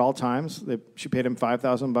retainer at all times. She paid him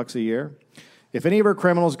 $5,000 a year. If any of her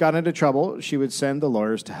criminals got into trouble, she would send the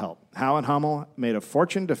lawyers to help. Howe and Hummel made a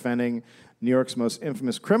fortune defending New York's most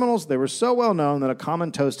infamous criminals. They were so well known that a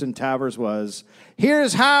common toast in taverns was,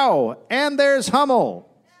 "Here's Howe, and there's Hummel."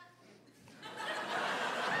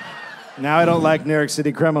 Now I don't like New York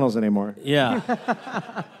City criminals anymore. Yeah.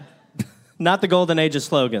 Not the golden age of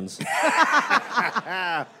slogans.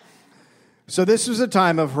 So this was a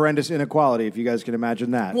time of horrendous inequality, if you guys can imagine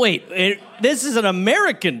that. Wait, this is an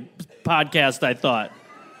American podcast, I thought.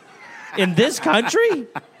 In this country?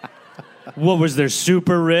 What, was there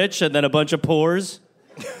super rich and then a bunch of poors?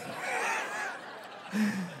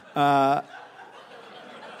 Yeah.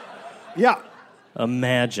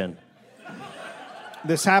 Imagine.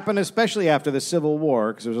 This happened especially after the Civil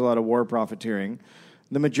War, because there was a lot of war profiteering.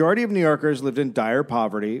 The majority of New Yorkers lived in dire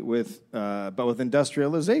poverty, but with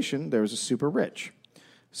industrialization, there was a super rich,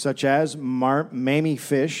 such as Mammy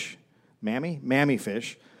Fish,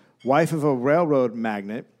 wife of a railroad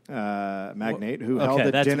magnate who held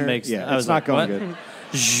a dinner. It's not going good.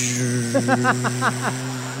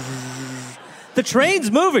 The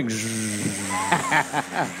train's moving.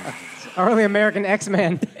 Early American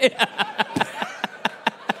X-Men.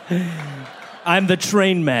 I'm the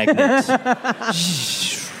train magnet. Let's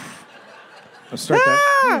start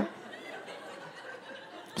that.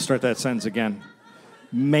 Start that sentence again.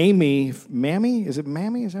 Mammy? Is it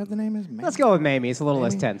Mammy? Is that what the name is? Mammy? Let's go with Mamie. It's a little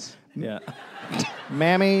less tense. Yeah.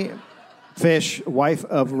 Mammy Fish, wife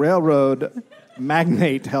of railroad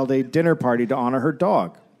magnate, held a dinner party to honor her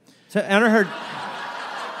dog. To honor her.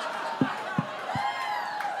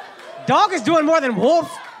 Dog is doing more than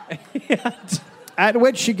wolf. Yeah. At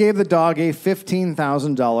which she gave the dog a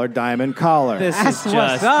 $15,000 diamond collar. This That's is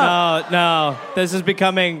what's just up. no. This is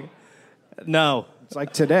becoming It's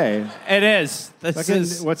like today. It is. This Fucking,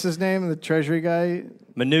 is what's his name? The treasury guy?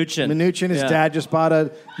 Mnuchin. His Yeah. dad just bought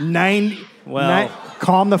a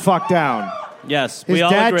calm the fuck down. Yes, His we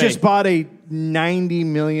all dad agree. just bought a $90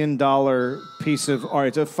 million piece of art.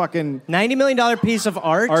 It's a fucking $90 million piece of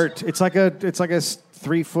art. It's like a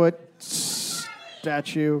 3-foot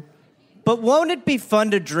statue. But won't it be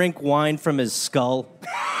fun to drink wine from his skull?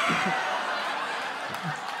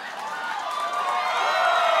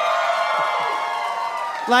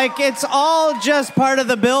 Like, it's all just part of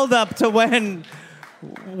the build-up to when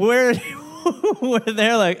we're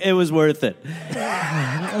there, like, it was worth it.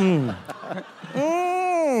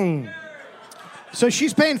 So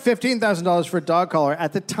she's paying $15,000 for a dog collar.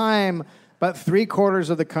 At the time, about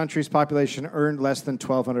 3/4 of the country's population earned less than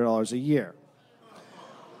 $1,200 a year.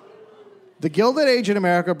 The Gilded Age in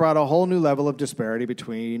America brought a whole new level of disparity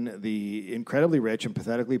between the incredibly rich and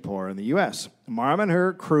pathetically poor in the U.S. Marm and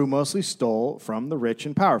her crew mostly stole from the rich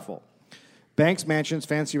and powerful. Banks, mansions,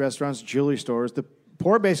 fancy restaurants, jewelry stores. The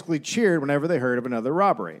poor basically cheered whenever they heard of another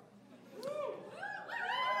robbery.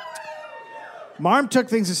 Marm took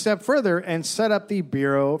things a step further and set up the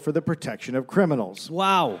Bureau for the Protection of Criminals.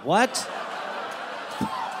 Wow, what?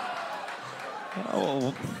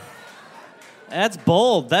 Oh. That's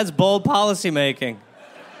bold. That's bold policymaking.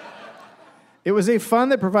 It was a fund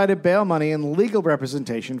that provided bail money and legal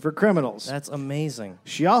representation for criminals. That's amazing.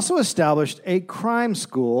 She also established a crime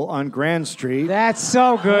school on Grand Street. That's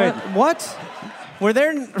so good. What? Were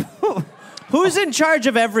there... Who's in charge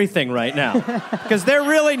of everything right now? Because they're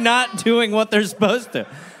really not doing what they're supposed to.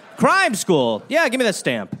 Crime school. Yeah, give me the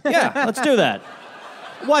stamp. Yeah, let's do that.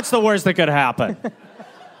 What's the worst that could happen?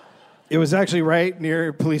 It was actually right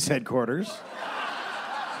near police headquarters.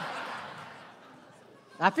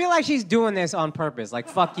 I feel like she's doing this on purpose. Like,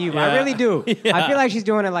 fuck you. I really do. Yeah. I feel like she's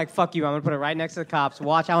doing it like, fuck you. I'm going to put it right next to the cops.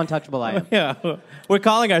 Watch how untouchable I am. Yeah, we're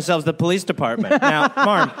calling ourselves the police department. Now,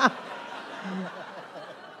 Marm.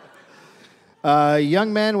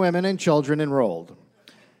 Young men, women, and children enrolled.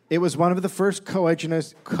 It was one of the first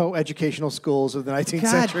co-educational schools of the 19th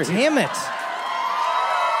God century. damn it.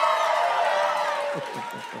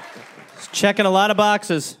 It's checking a lot of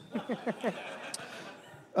boxes.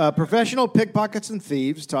 Professional pickpockets and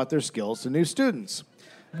thieves taught their skills to new students.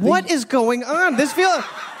 What is going on?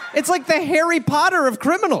 It's like the Harry Potter of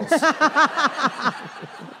criminals. How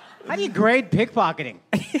do you grade pickpocketing?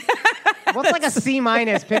 What's like a C-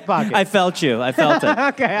 pickpocket? I felt you. I felt it.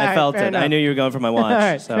 Okay, all I right, felt fair it. enough. I knew you were going for my watch. All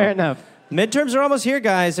right, so. fair enough. Midterms are almost here,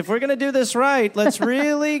 guys. If we're going to do this right, let's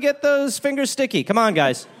really get those fingers sticky. Come on,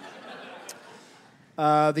 guys.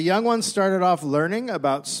 The young ones started off learning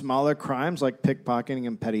about smaller crimes like pickpocketing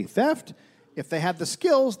and petty theft. If they had the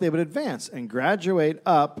skills, they would advance and graduate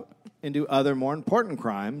up into other more important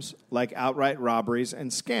crimes like outright robberies and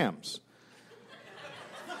scams.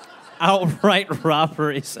 Outright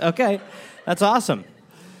robberies. Okay, that's awesome.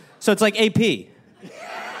 So it's like AP.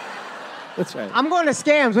 That's right. I'm going to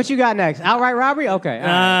scams. What you got next? Outright robbery? Okay. all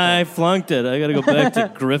right. I flunked it. I got to go back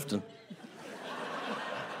to Grifton.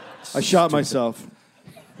 I shot myself.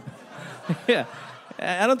 Yeah,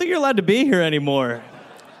 I don't think you're allowed to be here anymore.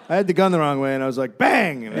 I had the gun the wrong way, and I was like,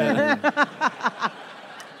 bang!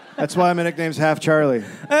 That's why my nickname's Half Charlie.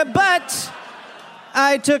 But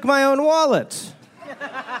I took my own wallet.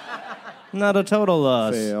 Not a total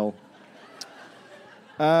loss. Fail.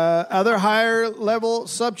 Other higher-level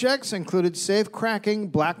subjects included safe cracking,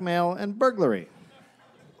 blackmail, and burglary.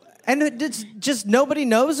 And it's just nobody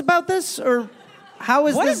knows about this? Or how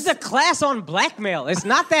is What this? is the class on blackmail? It's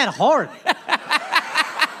not that hard.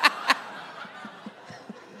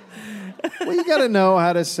 Well, you got to know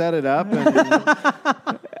how to set it up and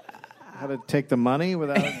how to take the money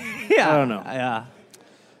without... Yeah. I don't know. Yeah.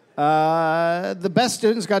 The best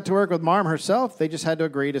students got to work with Marm herself. They just had to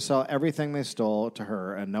agree to sell everything they stole to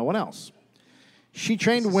her and no one else. She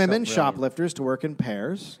trained women, shoplifters, to work in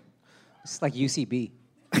pairs. It's like UCB.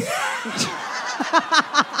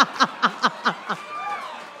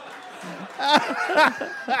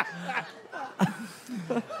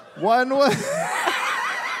 One was...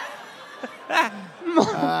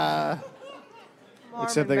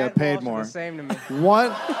 except they got paid more. The same to me.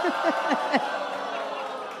 One...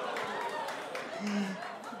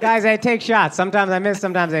 Guys, I take shots. Sometimes I miss,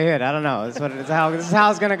 sometimes I hit. I don't know. This is how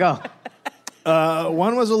it's going to go.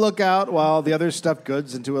 One was a lookout while the other stuffed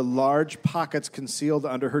goods into a large pockets concealed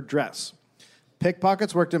under her dress.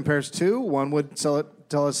 Pickpockets worked in pairs too. One would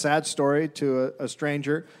tell a sad story to a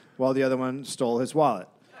stranger while the other one stole his wallet.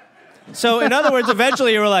 So, in other words,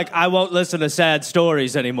 eventually you were like, I won't listen to sad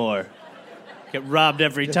stories anymore. Get robbed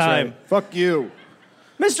every time. Right. Fuck you.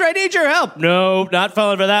 Mister, I need your help. No, not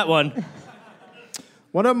falling for that one.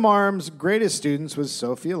 One of Marm's greatest students was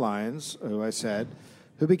Sophia Lyons, who I said,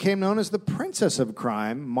 who became known as the Princess of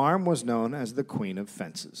Crime. Marm was known as the Queen of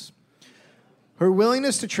Fences. Her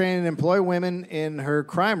willingness to train and employ women in her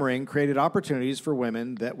crime ring created opportunities for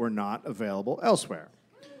women that were not available elsewhere.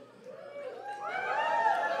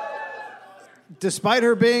 Despite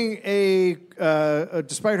her being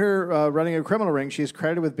running a criminal ring, she is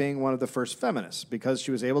credited with being one of the first feminists because she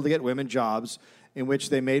was able to get women jobs in which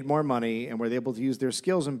they made more money and were able to use their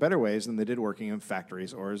skills in better ways than they did working in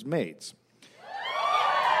factories or as maids.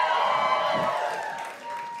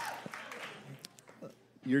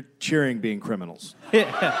 You're cheering being criminals. Yeah.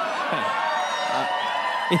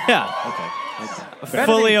 Okay.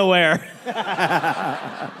 Fully aware.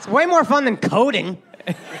 It's way more fun than coding.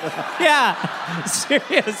 Yeah.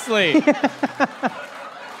 Seriously.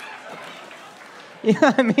 You know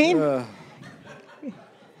what I mean?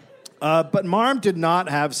 But Marm did not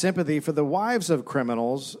have sympathy for the wives of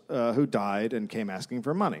criminals who died and came asking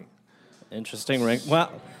for money. Interesting ring.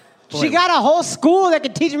 Well, She got a whole school that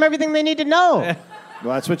could teach them everything they need to know.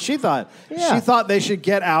 Well, that's what she thought. Yeah. She thought they should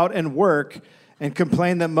get out and work and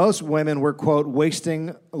complain that most women were, quote,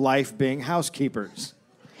 wasting life being housekeepers.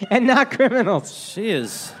 And not criminals. she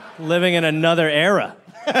is living in another era.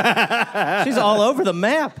 She's all over the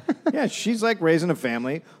map. Yeah, she's like raising a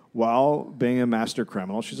family while being a master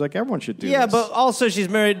criminal. She's like, everyone should do Yeah, this. but also she's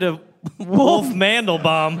married to Wolf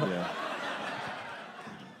Mandelbaum. Yeah.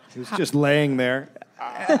 She was just laying there.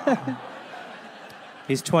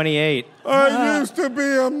 He's 28. I used to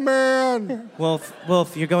be a man.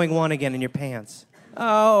 Wolf, you're going one again in your pants.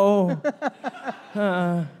 Oh.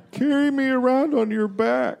 Carry me around on your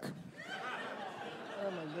back.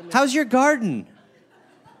 How's your garden?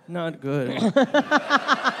 Not good.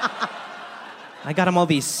 I got him all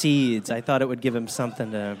these seeds. I thought it would give him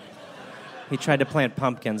something to... He tried to plant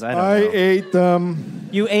pumpkins. I don't know. I ate them.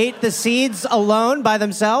 You ate the seeds alone by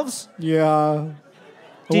themselves? Yeah.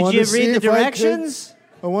 Did you read the directions?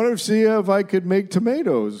 I wanted to see if I could make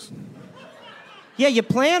tomatoes. Yeah, you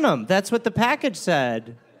plant them. That's what the package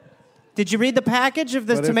said. Did you read the package of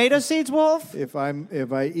the tomato seeds, Wolf? If I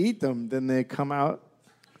eat them, then they come out.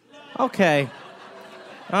 Okay.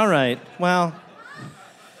 All right. Well,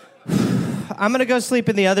 I'm going to go sleep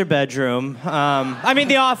in the other bedroom.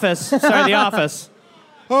 The office. Sorry, the office.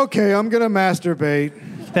 Okay, I'm going to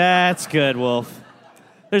masturbate. That's good, Wolf.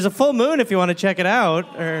 There's a full moon if you want to check it out.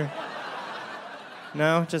 Or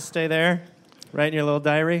no, just stay there. Write in your little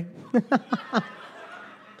diary.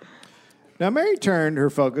 Now, Mary turned her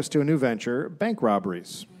focus to a new venture, bank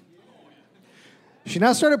robberies. She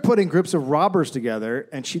now started putting groups of robbers together,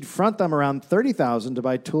 and she'd front them around $30,000 to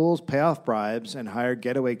buy tools, pay off bribes, and hire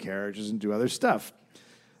getaway carriages and do other stuff.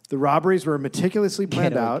 The robberies were meticulously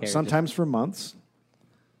planned out, sometimes for months.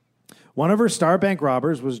 One of her star bank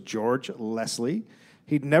robbers was George Leslie.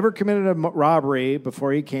 He'd never committed a robbery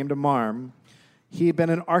before he came to Marm. He had been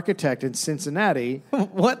an architect in Cincinnati.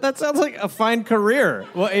 What? That sounds like a fine career.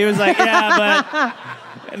 Well, he was like, yeah,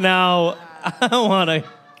 but no, I want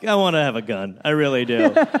to have a gun. I really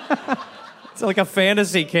do. It's like a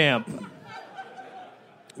fantasy camp.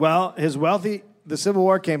 Well, the Civil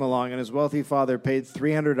War came along, and his wealthy father paid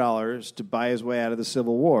 $300 to buy his way out of the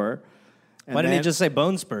Civil War. Why didn't he just say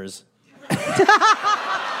bone spurs?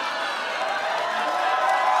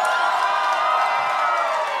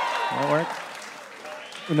 That work?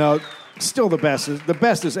 No, still the best. The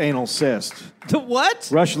best is anal cyst. The what?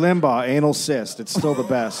 Rush Limbaugh, anal cyst. It's still the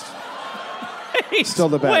best. Still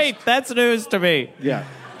the best. Wait, that's news to me. Yeah.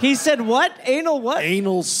 He said what? Anal what?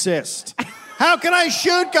 Anal cyst. How can I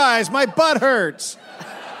shoot, guys? My butt hurts.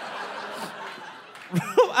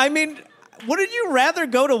 I mean, wouldn't you rather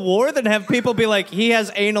go to war than have people be like, he has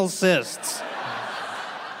anal cysts?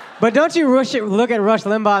 But don't you look at Rush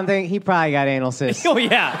Limbaugh and think he probably got anal cysts? Oh,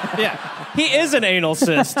 yeah, yeah. He is an anal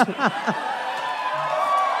cyst.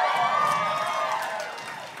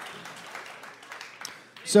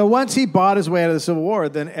 So once he bought his way out of the Civil War,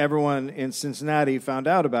 then everyone in Cincinnati found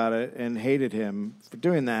out about it and hated him for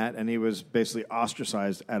doing that, and he was basically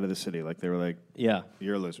ostracized out of the city. Like, they were like, Yeah.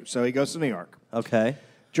 you're a loser. So he goes to New York. Okay.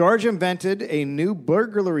 George invented a new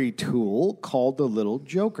burglary tool called the Little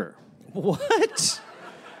Joker. What?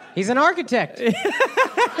 He's an architect.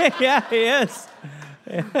 Yeah, he is.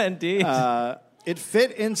 Yeah, indeed. It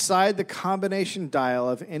fit inside the combination dial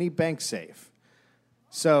of any bank safe.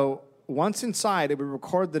 So once inside, it would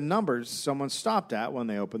record the numbers someone stopped at when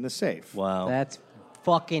they opened the safe. Wow. That's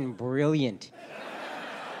fucking brilliant.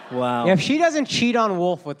 Wow. If she doesn't cheat on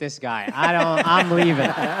Wolf with this guy, I'm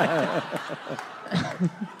leaving.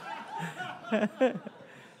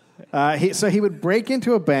 So he would break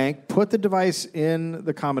into a bank, put the device in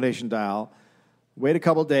the combination dial, wait a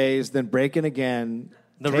couple days, then break in again,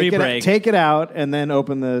 take it out, and then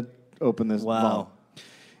open this Wow. vault.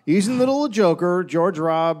 Using the Little Joker, George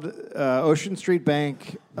robbed Ocean Street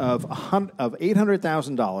Bank of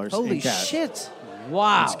 $800,000 Holy in cash. shit.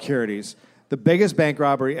 Wow. And securities. The biggest bank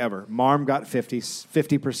robbery ever. Marm got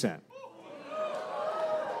 50%.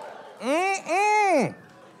 Mm-mm.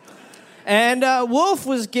 And Wolf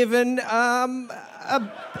was given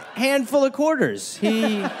a handful of quarters.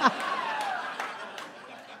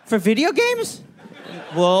 For video games?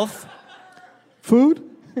 Wolf. Food?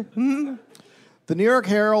 The New York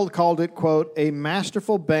Herald called it, quote, a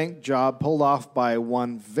masterful bank job pulled off by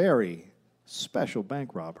one very special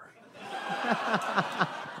bank robber.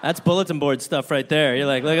 That's bulletin board stuff right there. You're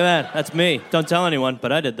like, look at that. That's me. Don't tell anyone,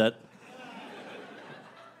 but I did that.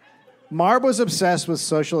 Marb was obsessed with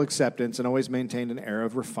social acceptance and always maintained an air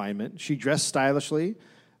of refinement. She dressed stylishly,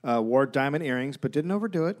 wore diamond earrings, but didn't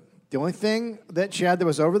overdo it. The only thing that she had that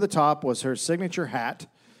was over the top was her signature hat.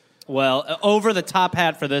 Well, over the top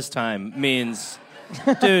hat for this time means,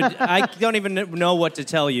 dude, I don't even know what to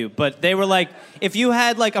tell you. But they were like, if you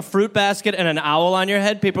had like a fruit basket and an owl on your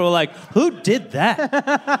head, people were like, who did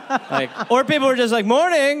that? Or people were just like,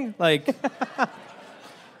 morning.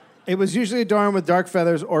 It was usually adorned with dark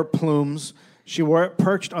feathers or plumes. She wore it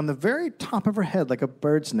perched on the very top of her head like a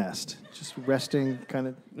bird's nest, just resting kind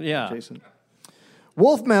of adjacent.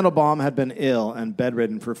 Wolf Mandelbaum had been ill and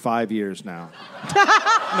bedridden for 5 years now.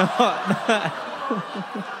 How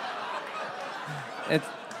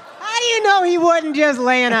do you know he wasn't just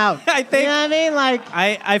laying out? I think. You know what I mean? Like,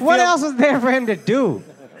 I feel, what else was there for him to do?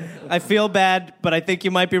 I feel bad, but I think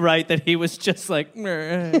you might be right that he was just like.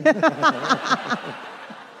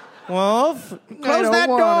 Wolf, close don't that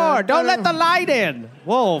wanna. door. Don't let the light in.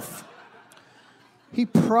 Wolf. He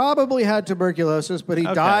probably had tuberculosis, but he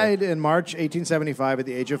Okay. died in March 1875 at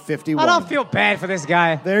the age of 51. I don't feel bad for this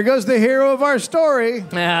guy. There goes the hero of our story.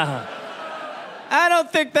 Yeah. I don't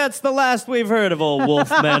think that's the last we've heard of old Wolf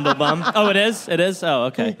Mandelbaum. Oh, it is? It is? Oh,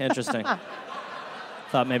 okay. Interesting.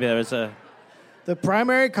 Thought maybe there was a... The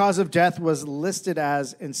primary cause of death was listed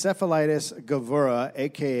as encephalitis govura,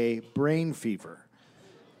 a.k.a. brain fever.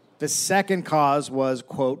 The second cause was,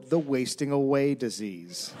 quote, the wasting away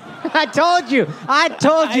disease. I told you. I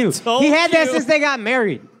told He had that you. since they got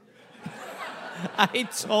married. I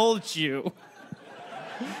told you.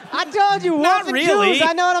 I told you. Not Wolves and really. Jews,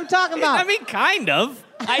 I know what I'm talking about. I mean, kind of.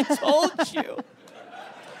 I told you.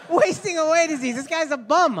 Wasting away disease. This guy's a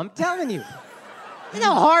bum. I'm telling you. You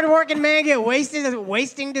know, hard-working man get wasted as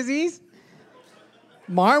wasting disease.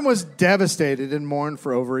 Marm was devastated and mourned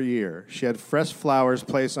for over a year. She had fresh flowers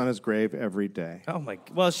placed on his grave every day. Oh, my...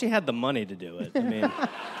 Well, she had the money to do it. I mean...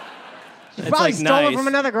 She probably stole it from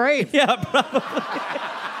another grave. Yeah, probably.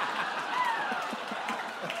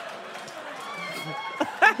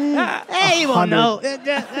 Hey, well, no.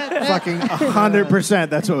 Fucking 100%.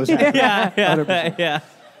 That's what was happening. Yeah, 100%. yeah.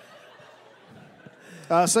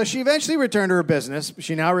 So she eventually returned to her business.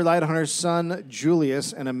 She now relied on her son,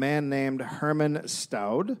 Julius, and a man named Hermann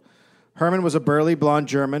Staud. Hermann was a burly blonde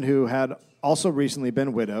German who had also recently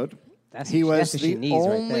been widowed. That's he was what she the needs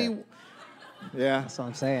right only... there. Yeah. That's what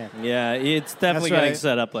I'm saying. Yeah, it's definitely That's getting right.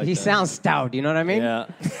 set up like He that. sounds stout, you know what I mean?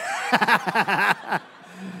 Yeah.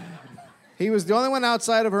 He was the only one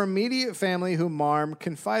outside of her immediate family who Marm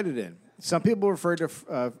confided in. Some people refer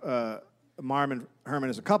to Marm and Herman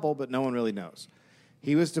as a couple, but no one really knows.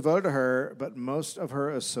 He was devoted to her, but most of her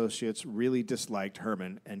associates really disliked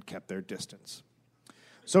Herman and kept their distance.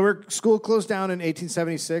 So her school closed down in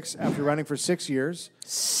 1876 after running for 6 years.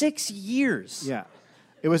 6 years. Yeah.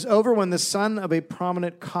 It was over when the son of a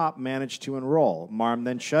prominent cop managed to enroll. Marm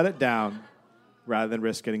then shut it down rather than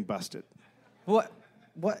risk getting busted. What?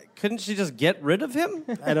 Couldn't she just get rid of him?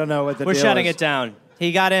 I don't know what the We're deal shutting is. it down.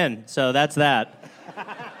 He got in, so that's that.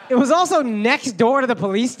 It was also next door to the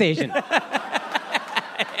police station.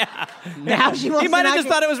 Now she wants He might to have just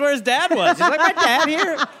thought it was where his dad was. He's like, my dad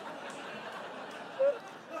here.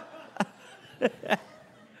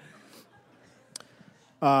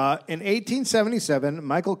 In 1877,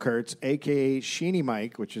 Michael Kurtz, a.k.a. Sheeny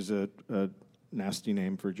Mike, which is a nasty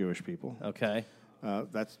name for Jewish people. Okay.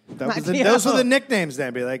 Those were the nicknames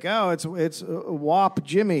then. Be like, oh, it's Wop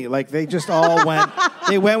Jimmy. Like they just all went.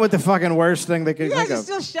 They went with the fucking worst thing they could You guys think are of.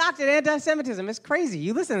 still shocked at anti-Semitism. It's crazy.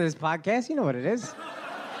 You listen to this podcast, you know what it is.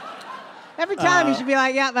 Every time you should be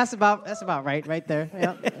like, yeah, that's about right there.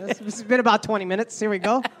 Yeah, it's been about 20 minutes. Here we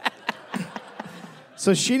go.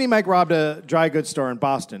 So Sheeny Mike robbed a dry goods store in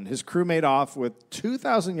Boston. His crew made off with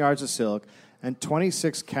 2,000 yards of silk and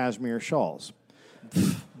 26 cashmere shawls.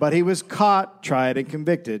 But he was caught, tried, and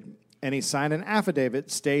convicted, and he signed an affidavit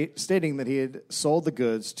stating that he had sold the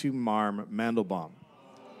goods to Marm Mandelbaum.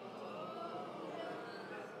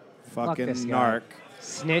 Fucking this guy. narc.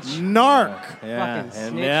 Snitch. Narc! Yeah. Fucking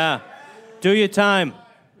And snitch. yeah. Do your time.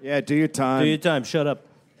 Yeah, do your time. Do your time. Shut up.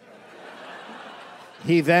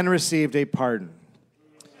 He then received a pardon.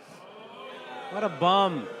 What a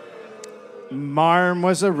bum. Marm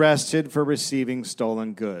was arrested for receiving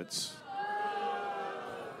stolen goods.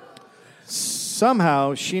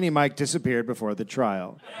 Somehow, Sheeny Mike disappeared before the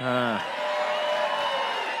trial.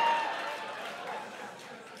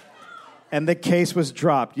 And the case was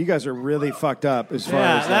dropped. You guys are really fucked up as far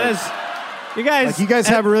as that like, is. You guys. like you guys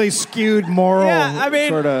have a really skewed moral Yeah, I mean,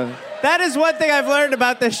 sort of. That is one thing I've learned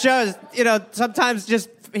about this show is, sometimes just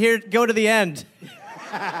go to the end.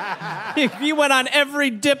 You went on every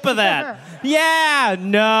dip of that. Yeah,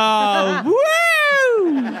 no.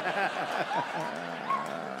 Woo!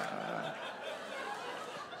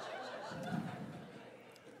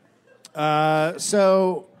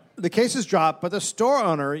 So the case is dropped, but the store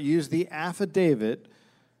owner used the affidavit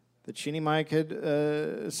that Sheeny Mike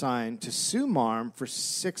had signed to sue Marm for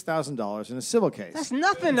 $6,000 in a civil case. That's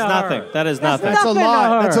nothing to It's her. nothing. That is That's nothing. That's a nothing to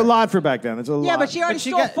lot. her. That's a lot for back then. That's a lot. Yeah, but she already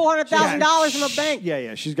she stole got- $400,000 from the bank.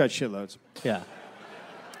 Yeah, she's got shitloads. Yeah.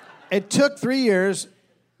 It took 3 years.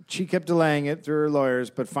 She kept delaying it through her lawyers,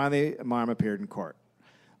 but finally Marm appeared in court.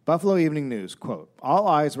 Buffalo Evening News, quote, all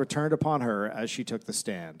eyes were turned upon her as she took the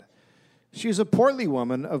stand. She was a portly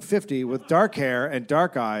woman of 50 with dark hair and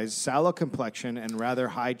dark eyes, sallow complexion, and rather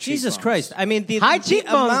high cheekbones. Jesus Christ. I mean, the High the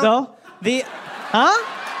cheekbones, amount- though. Huh?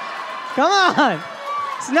 Come on.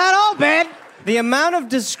 It's not all bad. The amount of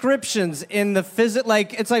descriptions in the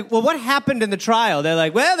it's like, well, what happened in the trial? They're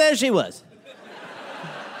like, well, there she was.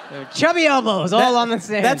 Chubby elbows, all on the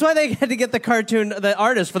same. That's why they had to get the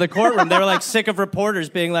artist for the courtroom. They were like sick of reporters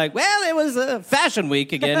being like, well, it was Fashion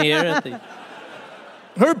Week again here at the...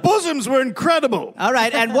 Her bosoms were incredible. All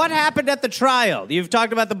right, and what happened at the trial? You've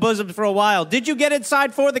talked about the bosoms for a while. Did you get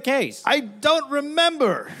inside for the case? I don't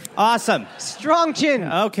remember. Awesome. Strong chin.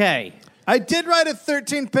 Okay. I did write a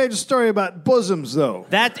 13-page story about bosoms, though.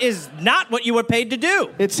 That is not what you were paid to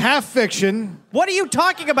do. It's half fiction, What are you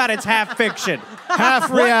talking about? It's half fiction.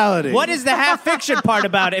 half reality. What is the half fiction part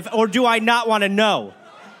about? Or do I not want to know?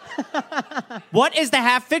 What is the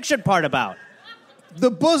half fiction part about?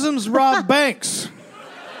 The bosoms rob banks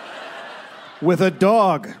with a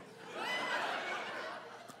dog.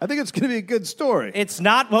 I think it's going to be a good story. It's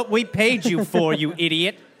not what we paid you for, you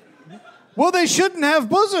idiot. Well, they shouldn't have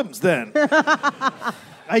bosoms then.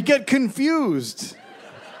 I get confused.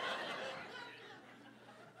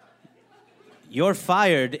 You're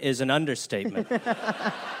fired is an understatement.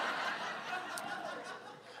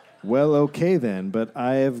 Well, okay then, but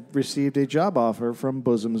I have received a job offer from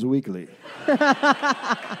Bosoms Weekly.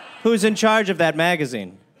 Who's in charge of that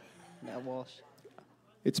magazine? Matt Walsh.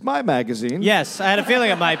 It's my magazine. Yes, I had a feeling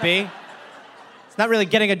it might be. It's not really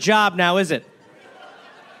getting a job now, is it?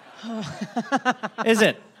 Is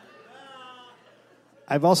it?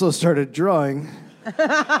 I've also started drawing.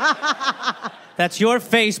 That's your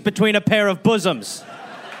face between a pair of bosoms.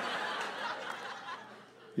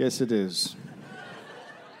 Yes, it is.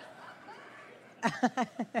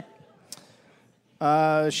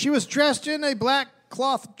 She was dressed in a black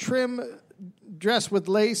cloth trim dress with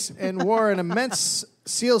lace and wore an immense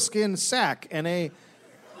sealskin sack and a...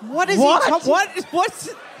 What is What? What's...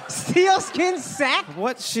 Sealskin sack?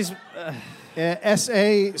 What? She's...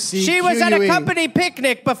 S-A-C-Q-U-E. She was at a company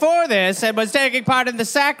picnic before this and was taking part in the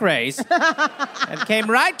sack race and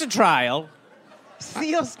came right to trial.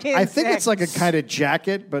 Sealskin I think sack. it's like a kind of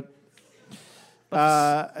jacket, but...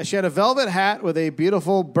 she had a velvet hat with a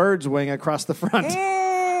beautiful bird's wing across the front.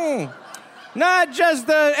 Not just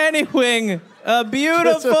any wing, a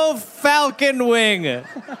beautiful falcon wing.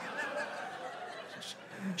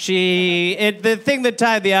 The thing that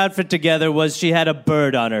tied the outfit together was she had a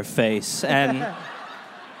bird on her face, and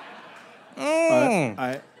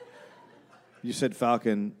You said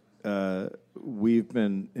falcon. We've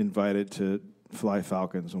been invited to fly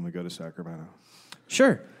falcons when we go to Sacramento.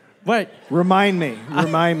 sure. What? Remind me. I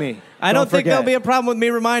don't think forget. there'll be a problem with me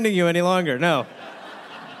reminding you any longer. No.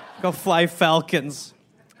 Go fly falcons.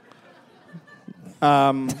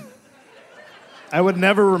 I would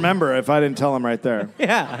never remember if I didn't tell him right there.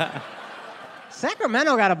 Yeah.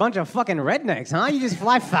 Sacramento got a bunch of fucking rednecks, huh? You just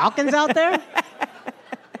fly falcons out there?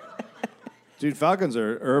 Dude, falcons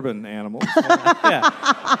are urban animals. Yeah.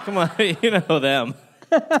 Come on, you know them.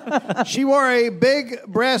 She wore a big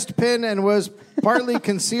breast pin and was partly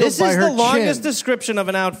concealed This by is her the chin. longest description of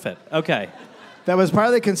an outfit. Okay. That was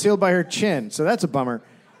partly concealed by her chin, so that's a bummer.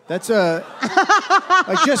 That's a...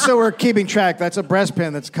 like, just so we're keeping track, that's a breast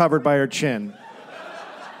pin that's covered by her chin.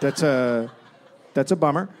 That's a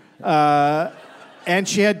bummer. And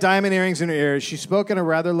she had diamond earrings in her ears. She spoke in a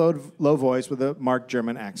rather low voice with a marked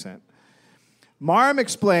German accent. Marm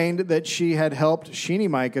explained that she had helped Sheenie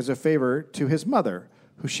Mike as a favor to his mother,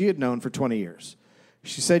 who she had known for 20 years.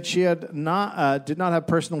 She said she did not have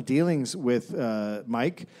personal dealings with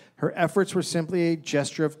Mike. Her efforts were simply a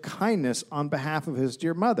gesture of kindness on behalf of his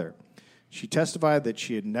dear mother. She testified that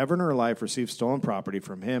she had never in her life received stolen property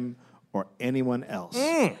from him or anyone else.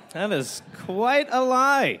 That is quite a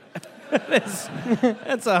lie.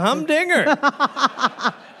 That's a humdinger.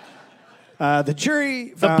 The jury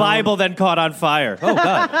The found, Bible then caught on fire. Oh,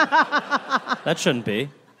 God. That shouldn't be.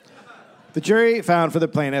 The jury found for the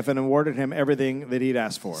plaintiff and awarded him everything that he'd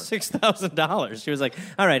asked for. $6,000. She was like,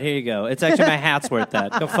 all right, here you go. It's actually my hat's worth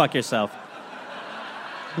that. Go fuck yourself.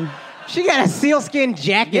 She got a sealskin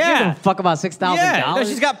jacket. Yeah. She doesn't fuck about $6,000. Yeah, no,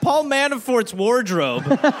 she's got Paul Manafort's wardrobe.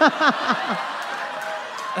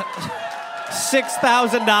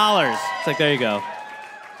 $6,000. It's like, there you go.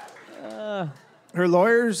 Her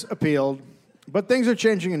lawyers appealed, but things are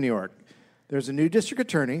changing in New York. There's a new district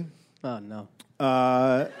attorney. Oh, no.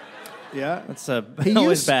 Yeah. That's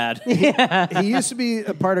always bad. He used to be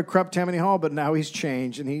a part of Krupp Tammany Hall, but now he's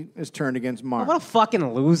changed, and he has turned against Marm. What a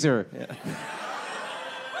fucking loser. Yeah.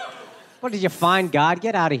 What, did you find God?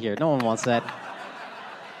 Get out of here. No one wants that.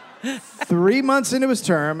 3 months into his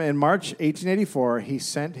term, in March 1884, he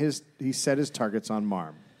set his targets on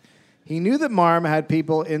Marm. He knew that Marm had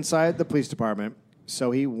people inside the police department,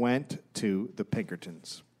 so he went to the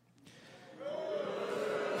Pinkertons.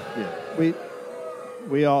 Yeah,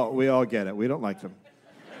 we all get it. We don't like them.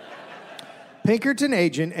 Pinkerton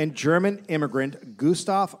agent and German immigrant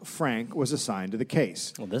Gustav Frank was assigned to the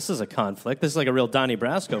case. Well, this is a conflict. This is like a real Donnie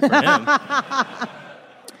Brasco for him.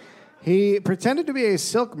 He pretended to be a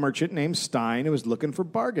silk merchant named Stein who was looking for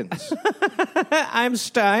bargains. I'm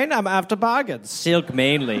Stein. I'm after bargains. Silk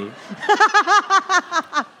mainly.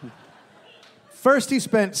 First, he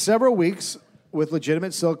spent several weeks with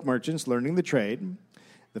legitimate silk merchants learning the trade.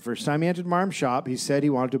 The first time he entered Marm's shop, he said he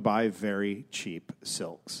wanted to buy very cheap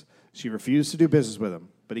silks. She refused to do business with him,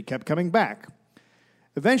 but he kept coming back.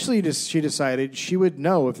 Eventually, she decided she would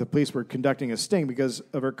know if the police were conducting a sting because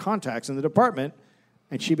of her contacts in the department,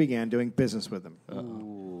 and she began doing business with him.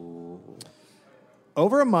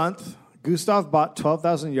 Over a month, Gustav bought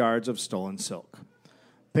 12,000 yards of stolen silk.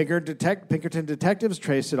 Pinkerton detectives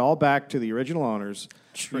traced it all back to the original owners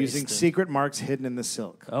using secret marks hidden in the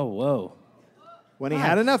silk. Oh, whoa. When he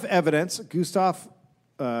had enough evidence, Gustav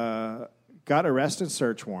got arrest and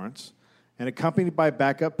search warrants, and accompanied by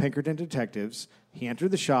backup Pinkerton detectives, he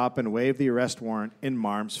entered the shop and waved the arrest warrant in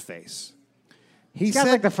Marm's face. This guy's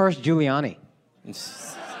like the first Giuliani.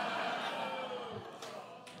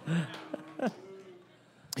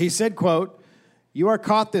 He said, quote, "You are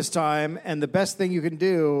caught this time, and the best thing you can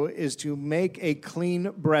do is to make a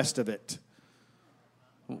clean breast of it."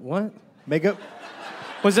 What? Make a...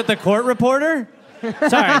 Was it the court reporter?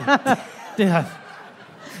 Sorry. Yeah.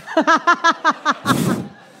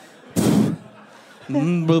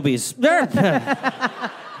 Boobies.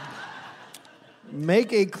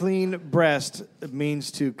 Make a clean breast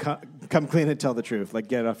means to come clean and tell the truth, like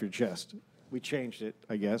get it off your chest. We changed it,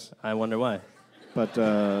 I guess. I wonder why. But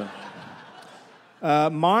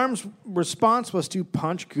Marm's response was to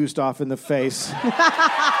punch Gustav in the face.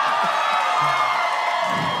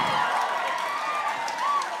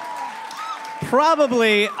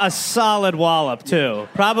 Probably a solid wallop, too.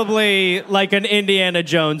 Probably like an Indiana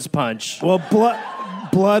Jones punch. Well,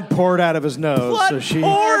 blood poured out of his nose. Blood so she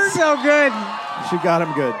That's so good. got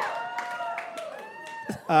him good.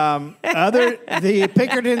 The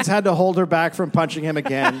Pinkertons had to hold her back from punching him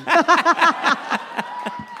again.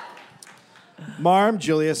 Marm,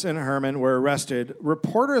 Julius, and Herman were arrested.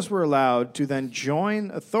 Reporters were allowed to then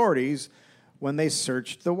join authorities when they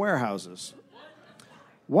searched the warehouses.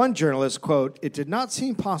 One journalist, quote, "It did not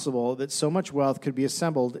seem possible that so much wealth could be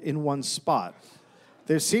assembled in one spot.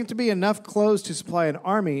 There seemed to be enough clothes to supply an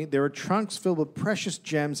army. There were trunks filled with precious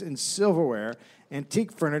gems and silverware.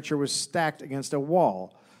 Antique furniture was stacked against a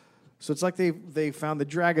wall." So it's like they found the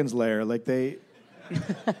dragon's lair. Like they...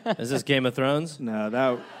 Is this Game of Thrones? No,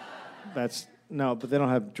 that's... No, but they don't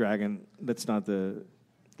have dragon. That's not the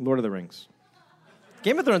Lord of the Rings.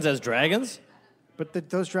 Game of Thrones has dragons? But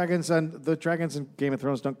those dragons and the dragons in Game of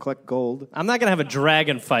Thrones don't collect gold. I'm not going to have a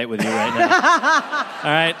dragon fight with you right now.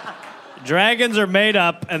 All right? Dragons are made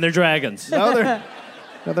up, and they're dragons. No,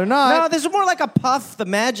 they're not. No, this is more like a Puff the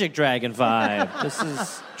Magic Dragon vibe. This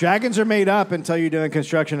is... Dragons are made up until you're doing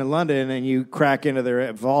construction in London and you crack into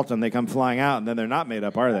their vault and they come flying out, and then they're not made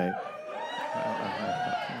up, are they?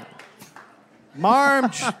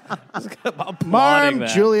 Marm,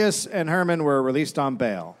 Julius, and Herman were released on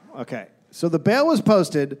bail. Okay. So the bail was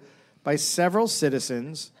posted by several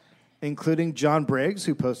citizens, including John Briggs,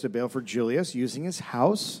 who posted bail for Julius using his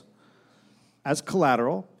house as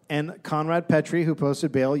collateral, and Conrad Petrie, who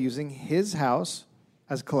posted bail using his house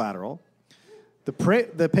as collateral.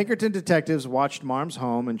 The Pinkerton detectives watched Marm's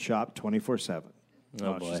home and shop 24/7.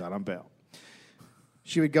 Oh, boy. She's out on bail.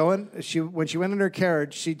 She would go in. When she went in her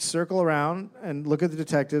carriage, she'd circle around and look at the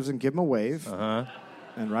detectives and give them a wave,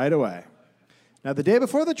 and right away. Now, the day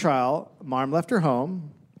before the trial, Marm left her home,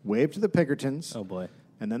 waved to the Pinkertons. Oh, boy.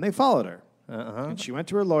 And then they followed her. And she went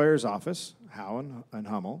to her lawyer's office, Howe and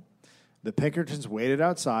Hummel. The Pinkertons waited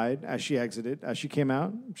outside as she exited. As she came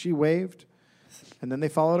out, she waved, and then they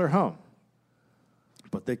followed her home.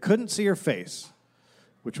 But they couldn't see her face,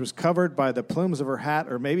 which was covered by the plumes of her hat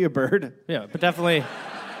or maybe a bird. Yeah, but definitely,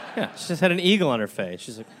 yeah, she just had an eagle on her face.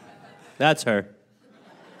 She's like, that's her.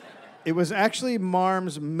 It was actually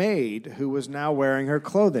Marm's maid who was now wearing her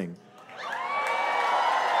clothing.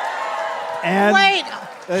 And Wait,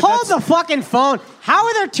 hold the fucking phone. How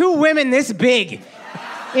are there two women this big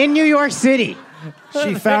in New York City?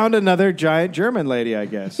 She found another giant German lady, I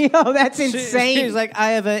guess. Yo, that's insane. She's like,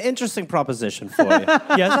 I have an interesting proposition for you.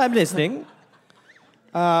 Yes, I'm listening.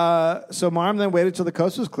 So Marm then waited till the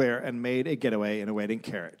coast was clear and made a getaway in a waiting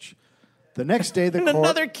carriage. The next day, the In court...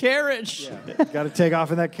 another carriage. Yeah, got to take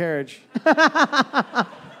off in that carriage. The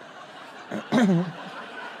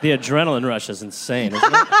adrenaline rush is insane,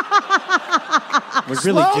 isn't it? We're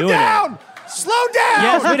really Slow doing down! it. Slow down!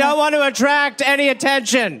 Yes, we don't want to attract any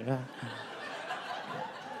attention.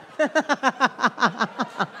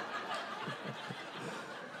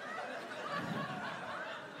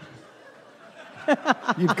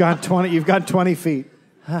 You've gone 20 feet.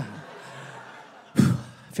 I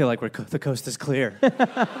feel like the coast is clear.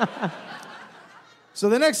 So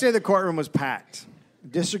the next day, the courtroom was packed.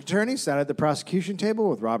 District attorney sat at the prosecution table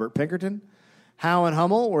with Robert Pinkerton. Howe and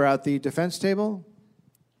Hummel were at the defense table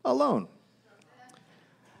alone.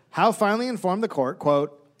 Howe finally informed the court,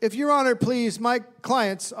 quote, "If Your Honor, please, my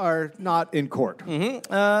clients are not in court."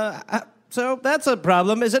 So that's a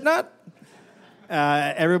problem, is it not?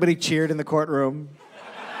 Everybody cheered in the courtroom.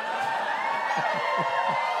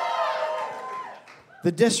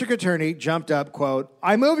 The district attorney jumped up, quote,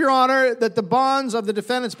 "I move, Your Honor, that the bonds of the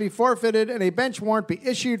defendants be forfeited and a bench warrant be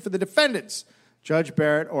issued for the defendants." Judge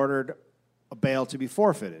Barrett ordered a bail to be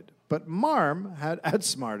forfeited, but Marm had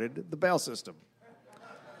outsmarted the bail system.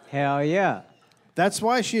 Hell yeah. That's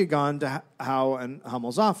why she had gone to Howe and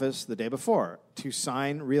Hummel's office the day before to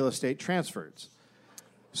sign real estate transfers.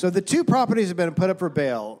 So the two properties had been put up for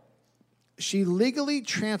bail. She legally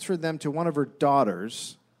transferred them to one of her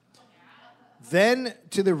daughters, then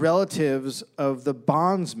to the relatives of the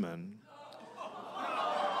bondsman.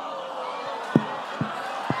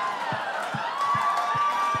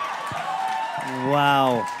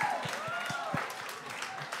 Wow.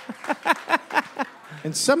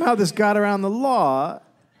 And somehow this got around the law.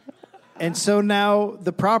 And so now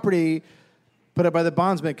the property put up by the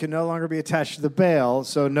bondsman can no longer be attached to the bail,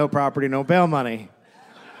 so no property, no bail money.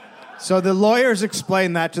 So the lawyers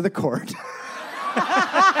explained that to the court.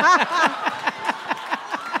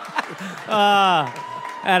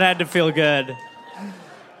 That had to feel good.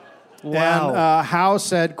 Wow. And Howe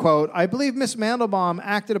said, quote, "I believe Miss Mandelbaum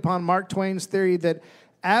acted upon Mark Twain's theory that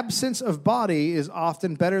absence of body is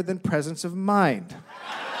often better than presence of mind."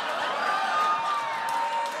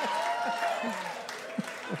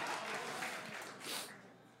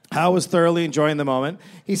 Howe was thoroughly enjoying the moment.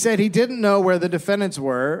 He said he didn't know where the defendants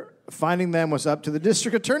were. Finding them was up to the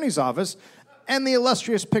district attorney's office and the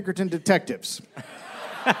illustrious Pinkerton detectives.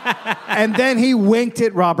 And then he winked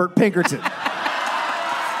at Robert Pinkerton.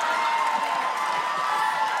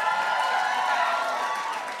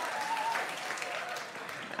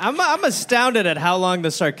 I'm astounded at how long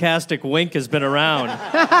the sarcastic wink has been around.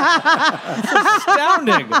 It's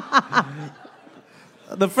astounding.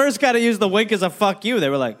 The first guy to use the wink as a fuck you, they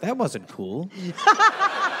were like, that wasn't cool.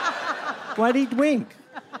 Why'd he wink?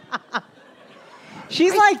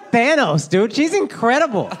 She's like Thanos, dude. She's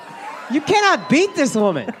incredible. You cannot beat this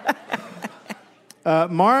woman.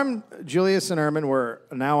 Marm, Julius, and Erman were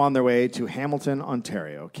now on their way to Hamilton,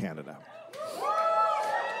 Ontario, Canada.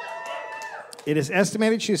 It is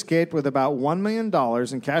estimated she escaped with about $1 million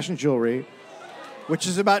in cash and jewelry, which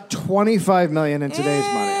is about $25 million in today's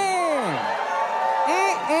money.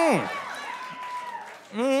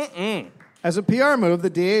 As a PR move, the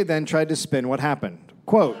DA then tried to spin what happened.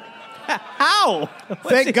 Quote, How?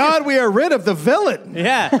 "Thank God we are rid of the villain."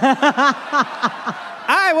 Yeah.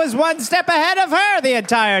 I was one step ahead of her the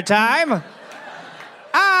entire time.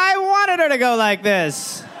 I wanted her to go like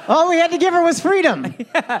this. All we had to give her was freedom.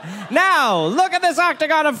 Now, look at this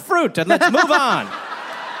octagon of fruit and let's move on.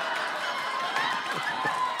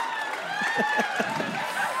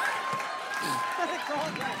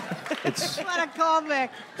 What a callback.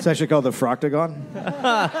 It's actually called the Froctagon.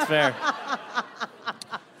 That's fair.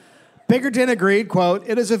 Pinkerton agreed, quote,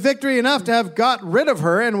 "It is a victory enough to have got rid of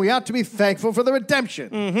her, and we ought to be thankful for the redemption."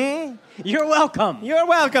 Mm-hmm. You're welcome. You're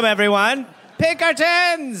welcome, everyone.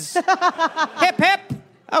 Pinkertons! Hip, hip.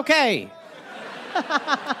 Okay.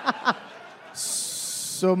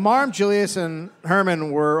 So Marm, Julius, and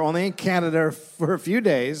Herman were only in Canada for a few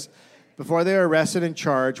days before they were arrested and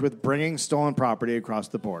charged with bringing stolen property across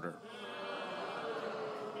the border.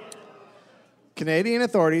 Canadian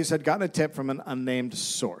authorities had gotten a tip from an unnamed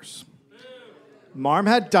source. Marm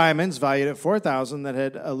had diamonds valued at $4,000 that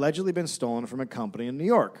had allegedly been stolen from a company in New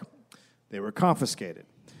York. They were confiscated.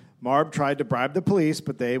 Marm tried to bribe the police,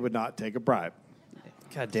 but they would not take a bribe.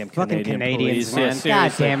 Goddamn Fucking Canadian Canadians, police. man. Yeah,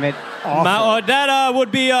 God damn it. That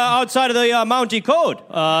would be outside of the Mountie Code.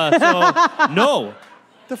 So, no.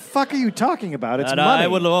 The fuck are you talking about? It's And, money.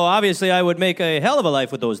 obviously, I would make a hell of a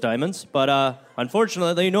life with those diamonds, but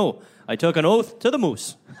unfortunately, no. I took an oath to the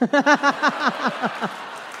moose.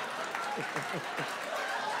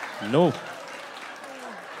 No.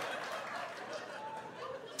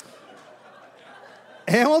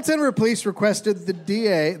 Hamilton police requested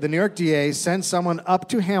the New York DA, send someone up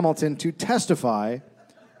to Hamilton to testify,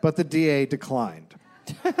 but the DA declined.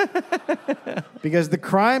 Because the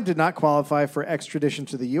crime did not qualify for extradition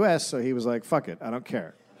to the U.S., so he was like, fuck it, I don't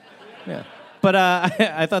care. Yeah. But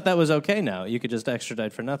I thought that was okay now. You could just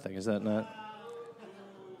extradite for nothing. Is that not?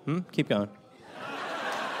 Keep going.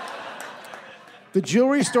 The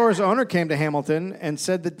jewelry store's owner came to Hamilton and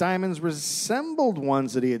said the diamonds resembled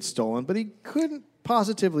ones that he had stolen, but he couldn't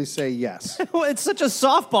positively say yes. Well, it's such a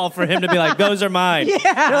softball for him to be like, those are mine.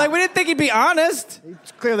 Yeah. You're like, we didn't think he'd be honest. He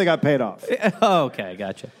clearly got paid off. Oh, okay,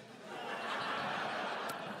 gotcha.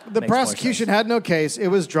 The Makes more prosecution sense. had no case. It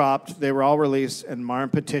was dropped. They were all released, and Marm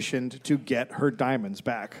petitioned to get her diamonds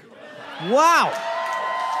back. Wow.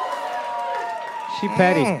 She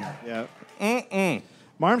petty. Yeah.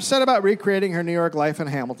 Marm set about recreating her New York life in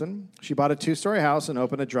Hamilton. She bought a 2-story house and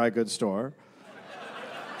opened a dry goods store.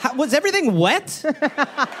 Was everything wet?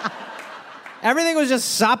 Everything was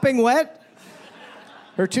just sopping wet?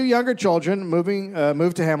 Her 2 younger children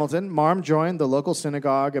moved to Hamilton. Marm joined the local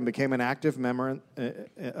synagogue and became an active member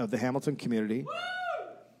of the Hamilton community.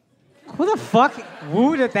 Who the fuck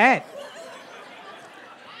wooed at that?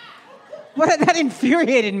 What? That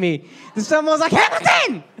infuriated me. Someone was like,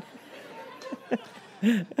 Hamilton!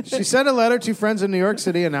 She sent a letter to friends in New York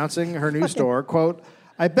City announcing her new store, quote,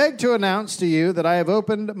 I beg to announce to you that I have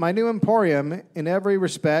opened my new emporium in every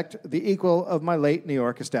respect the equal of my late New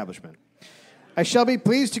York establishment. I shall be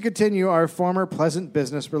pleased to continue our former pleasant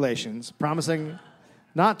business relations, promising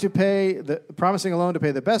alone to pay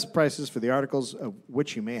the best prices for the articles of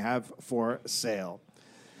which you may have for sale.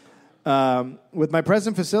 With my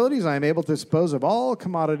present facilities, I am able to dispose of all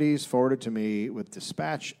commodities forwarded to me with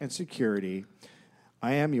dispatch and security.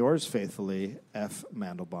 I am yours faithfully, F.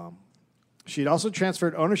 Mandelbaum. She'd also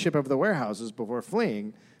transferred ownership of the warehouses before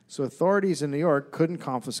fleeing, so authorities in New York couldn't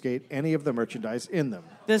confiscate any of the merchandise in them.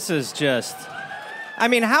 This is just... I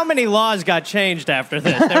mean, how many laws got changed after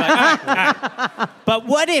this? They're like, all right. But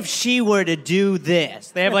what if she were to do this?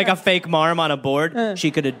 They have like a fake Marm on a board. She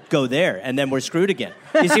could go there, and then we're screwed again.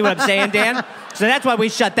 You see what I'm saying, Dan? So that's why we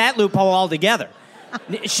shut that loophole altogether.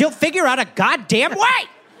 She'll figure out a goddamn way.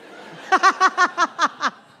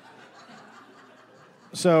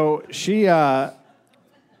 So she was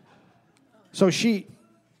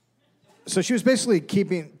basically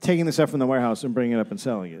taking this stuff from the warehouse and bringing it up and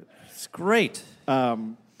selling it. It's great.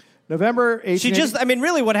 November 1880.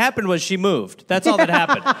 Really what happened was she moved. That's all that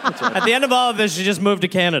happened. At the end of all of this, she just moved to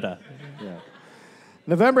Canada. Yeah.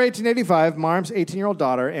 November 1885, Marm's 18-year-old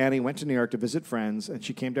daughter, Annie, went to New York to visit friends, and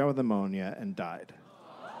she came down with pneumonia and died.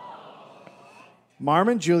 Marm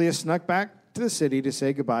and Julius snuck back to the city to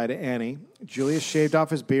say goodbye to Annie. Julius shaved off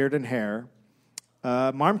his beard and hair.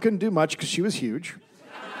 Marm couldn't do much because she was huge.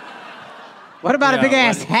 What about a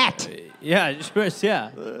big-ass hat? Yeah,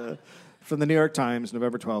 yeah. From the New York Times,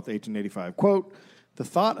 November 12th, 1885. Quote, the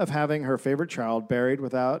thought of having her favorite child buried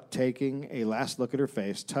without taking a last look at her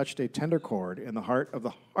face touched a tender chord in the heart of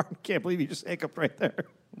the heart. I can't believe you just hiccuped right there.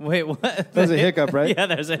 Wait, what? That was a hiccup, right? Yeah,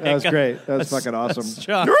 there's a hiccup. That was great. That was fucking awesome.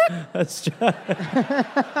 That's strong.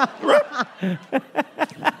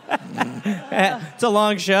 It's a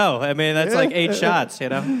long show. I mean, that's like 8 shots, you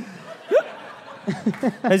know?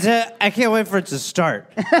 I can't wait for it to start.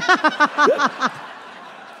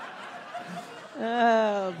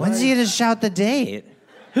 When's he going to shout the date?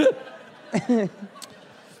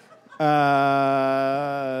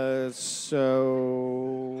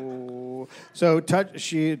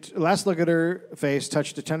 Last look at her face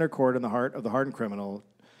touched a tender chord in the heart of the hardened criminal.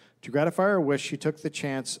 To gratify her wish, she took the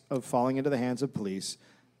chance of falling into the hands of police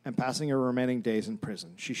and passing her remaining days in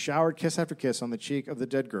prison. She showered kiss after kiss on the cheek of the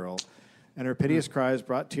dead girl, and her piteous cries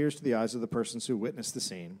brought tears to the eyes of the persons who witnessed the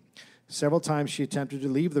scene. Several times she attempted to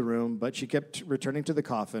leave the room, but she kept returning to the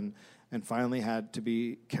coffin and finally had to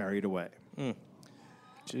be carried away.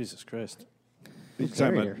 Jesus Christ. It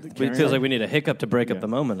feels like we need a hiccup to break up the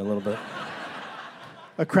moment a little bit.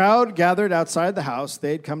 A crowd gathered outside the house.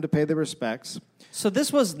 They had come to pay their respects. So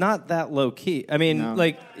this was not that low-key. I mean,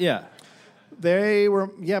 No. yeah. They were,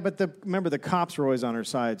 but remember, the cops were always on her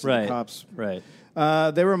side. So Right, the cops, right.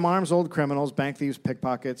 They were Marm's old criminals, bank thieves,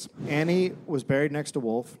 pickpockets. Annie was buried next to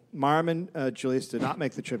Wolfe. Marm and Julius did not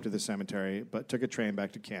make the trip to the cemetery, but took a train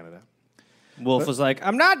back to Canada. Wolf was like,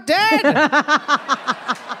 I'm not dead!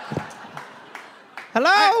 Hello?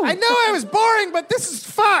 I know I was boring, but this is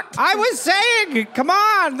fucked. I was saying, come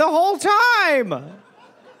on, the whole time.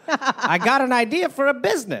 I got an idea for a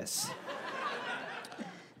business.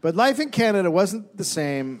 But life in Canada wasn't the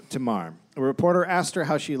same to Marm. A reporter asked her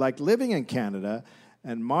how she liked living in Canada,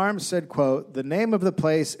 and Marm said, quote, the name of the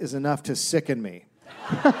place is enough to sicken me.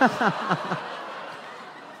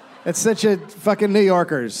 It's such a fucking New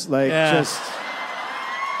Yorkers, just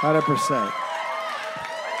 100%.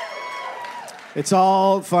 It's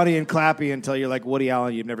all funny and clappy until you're like Woody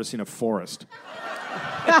Allen, you've never seen a forest.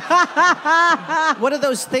 What are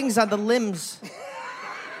those things on the limbs?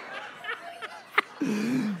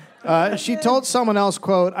 She told someone else,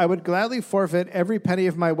 quote, "I would gladly forfeit every penny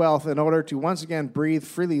of my wealth in order to once again breathe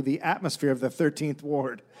freely the atmosphere of the 13th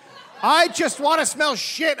Ward. I just want to smell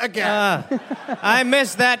shit again." I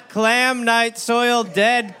miss that clam night soil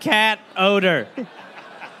dead cat odor.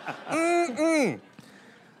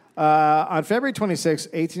 On February 26,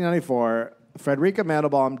 1894, Frederica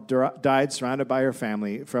Mandelbaum died surrounded by her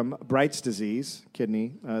family from Bright's disease,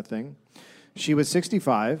 kidney thing. She was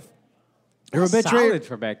 65. Her obituary, solid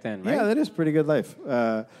for back then, right? Yeah, that is pretty good life.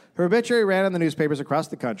 Her obituary ran in the newspapers across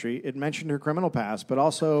the country. It mentioned her criminal past, but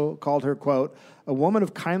also called her, quote, "a woman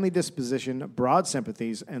of kindly disposition, broad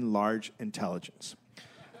sympathies, and large intelligence."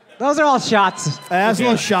 Those are all shots. That's a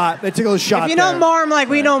little shot. They took a little shot. If you know there. Marm like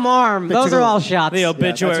we know Marm, those are all shots. The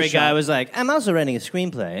obituary that's a guy shot. was like, I'm also writing a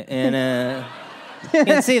screenplay, and you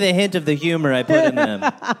can see the hint of the humor I put in them.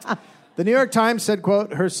 The New York Times said,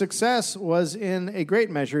 quote, "her success was in a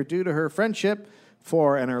great measure due to her friendship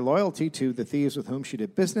for and her loyalty to the thieves with whom she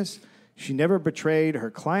did business. She never betrayed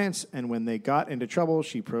her clients, and when they got into trouble,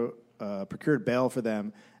 she procured bail for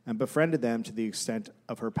them and befriended them to the extent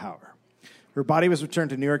of her power." Her body was returned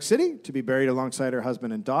to New York City to be buried alongside her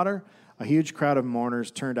husband and daughter. A huge crowd of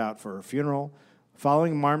mourners turned out for her funeral.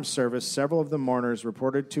 Following Marm's service, several of the mourners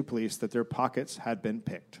reported to police that their pockets had been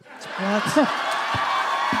picked. What?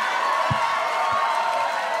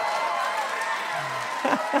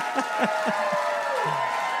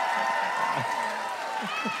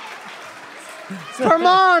 For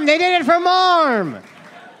Marm. They did it for Marm.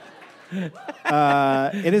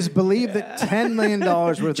 It is believed that $10 million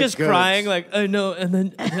worth of goods... Just crying like, oh no, and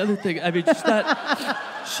then the other thing, I mean, just not,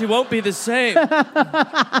 she won't be the same.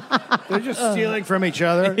 They're just stealing from each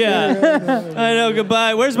other. Yeah. I know,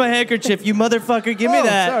 goodbye. Where's my handkerchief, you motherfucker? Give me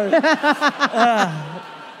that.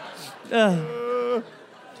 Sorry.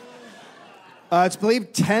 It's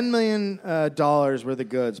believed $10 million worth of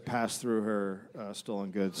goods passed through her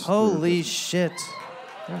stolen goods. Holy shit.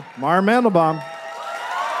 Marm Mandelbaum.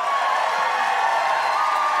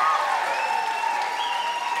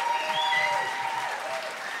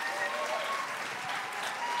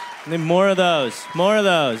 Need more of those. More of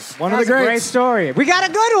those. One That's of the a great greats. story. We got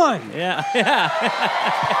a good one. Yeah, yeah.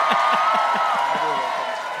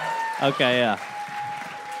 Okay, yeah.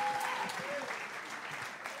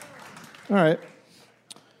 All right.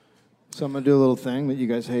 So I'm going to do a little thing that you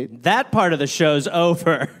guys hate. That part of the show's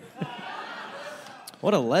over.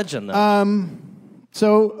 What a legend, though.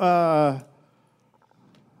 So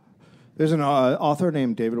there's an author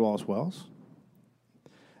named David Wallace Wells.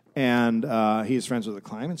 And he's friends with a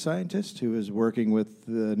climate scientist who is working with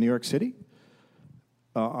New York City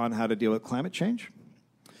on how to deal with climate change.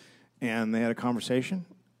 And they had a conversation,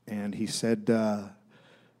 and he said that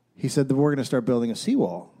we're going to start building a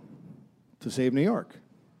seawall to save New York.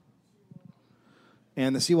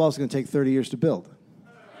 And the seawall is going to take 30 years to build.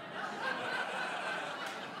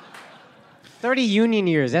 30 union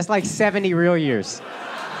years. That's like 70 real years.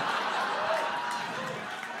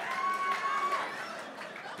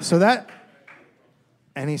 So that,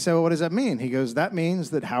 and he said, well, what does that mean? He goes, that means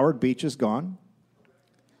that Howard Beach is gone,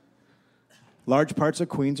 large parts of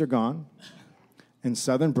Queens are gone, and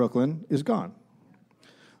southern Brooklyn is gone.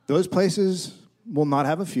 Those places will not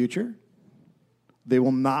have a future. They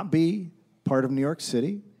will not be part of New York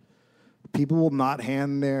City. People will not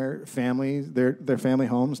hand their families, their family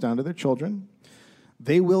homes down to their children.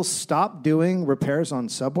 They will stop doing repairs on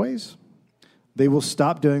subways. They will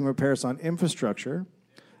stop doing repairs on infrastructure.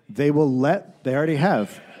 They already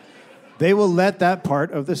have. They will let that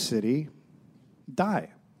part of the city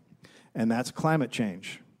die. And that's climate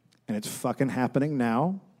change. And it's fucking happening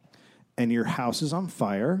now. And your house is on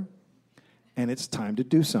fire. And it's time to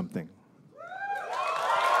do something.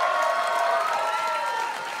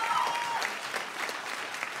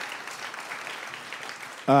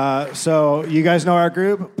 So you guys know our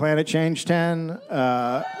group, Planet Change 10.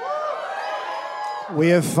 We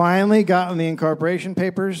have finally gotten the incorporation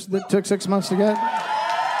papers that took 6 months to get.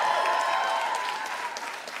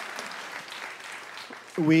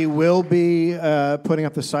 We will be putting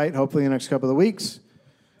up the site hopefully in the next couple of weeks,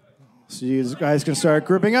 so you guys can start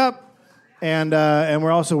grouping up. And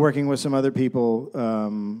we're also working with some other people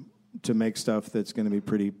to make stuff that's going to be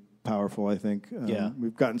pretty powerful, I think. Yeah.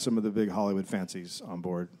 We've gotten some of the big Hollywood fancies on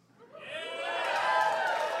board.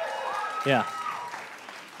 Yeah.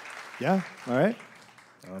 Yeah? All right?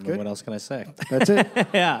 I don't know, Good. what else can I say? That's it.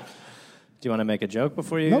 Yeah. Do you want to make a joke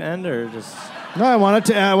before you Nope. end, or just... No, I want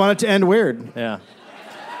it to end weird. Yeah.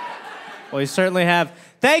 Well, you certainly have.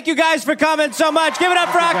 Thank you guys for coming so much. Give it up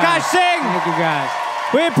for Akash Singh. Thank you, guys.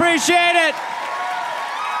 We appreciate it.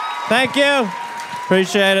 Thank you.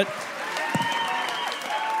 Appreciate it.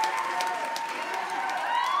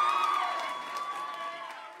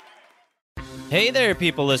 Hey there,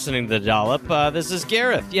 people listening to The Dollop. This is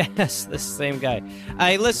Gareth. Yes, this same guy.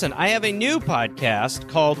 Listen, I have a new podcast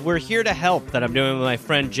called We're Here to Help that I'm doing with my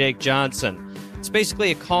friend Jake Johnson. It's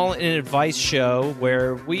basically a call-in advice show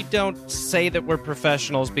where we don't say that we're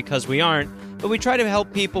professionals because we aren't, but we try to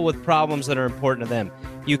help people with problems that are important to them.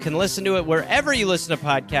 You can listen to it wherever you listen to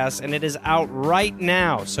podcasts, and it is out right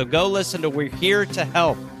now. So go listen to We're Here to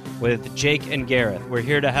Help with Jake and Gareth. We're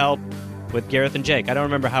Here to Help with Gareth and Jake. I don't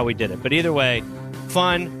remember how we did it, but either way,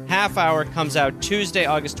 fun, half hour, comes out Tuesday,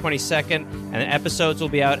 August 22nd, and the episodes will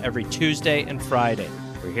be out every Tuesday and Friday.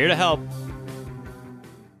 We're here to help.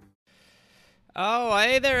 Oh,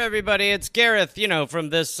 hey there, everybody. It's Gareth, from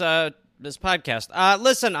this podcast.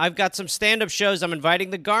 Listen, I've got some stand-up shows I'm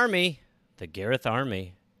inviting the Gareth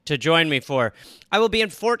Army, to join me for. I will be in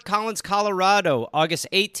Fort Collins, Colorado, August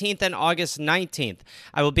 18th and August 19th.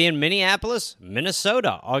 I will be in Minneapolis,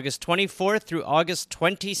 Minnesota, August 24th through August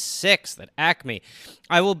 26th at Acme.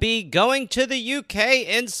 I will be going to the UK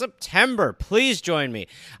in September. Please join me.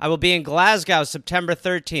 I will be in Glasgow, September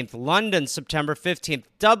 13th, London, September 15th,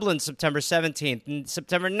 Dublin, September 17th, and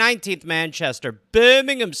September 19th, Manchester,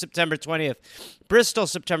 Birmingham, September 20th, Bristol,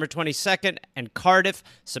 September 22nd, and Cardiff,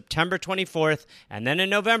 September 24th. And then in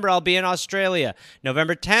November, I'll be in Australia.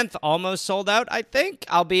 November 10th, almost sold out, I think.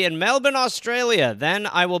 I'll be in Melbourne, Australia. Then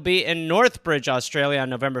I will be in Northbridge, Australia on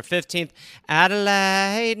November 15th.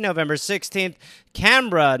 Adelaide, November 16th.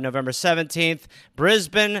 Canberra, November 17th.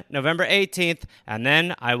 Brisbane, November 18th. And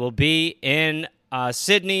then I will be in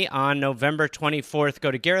Sydney on November 24th. Go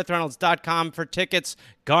to GarethReynolds.com for tickets.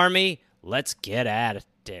 Garmy, let's get at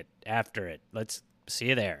it after it. Let's see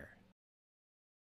you there.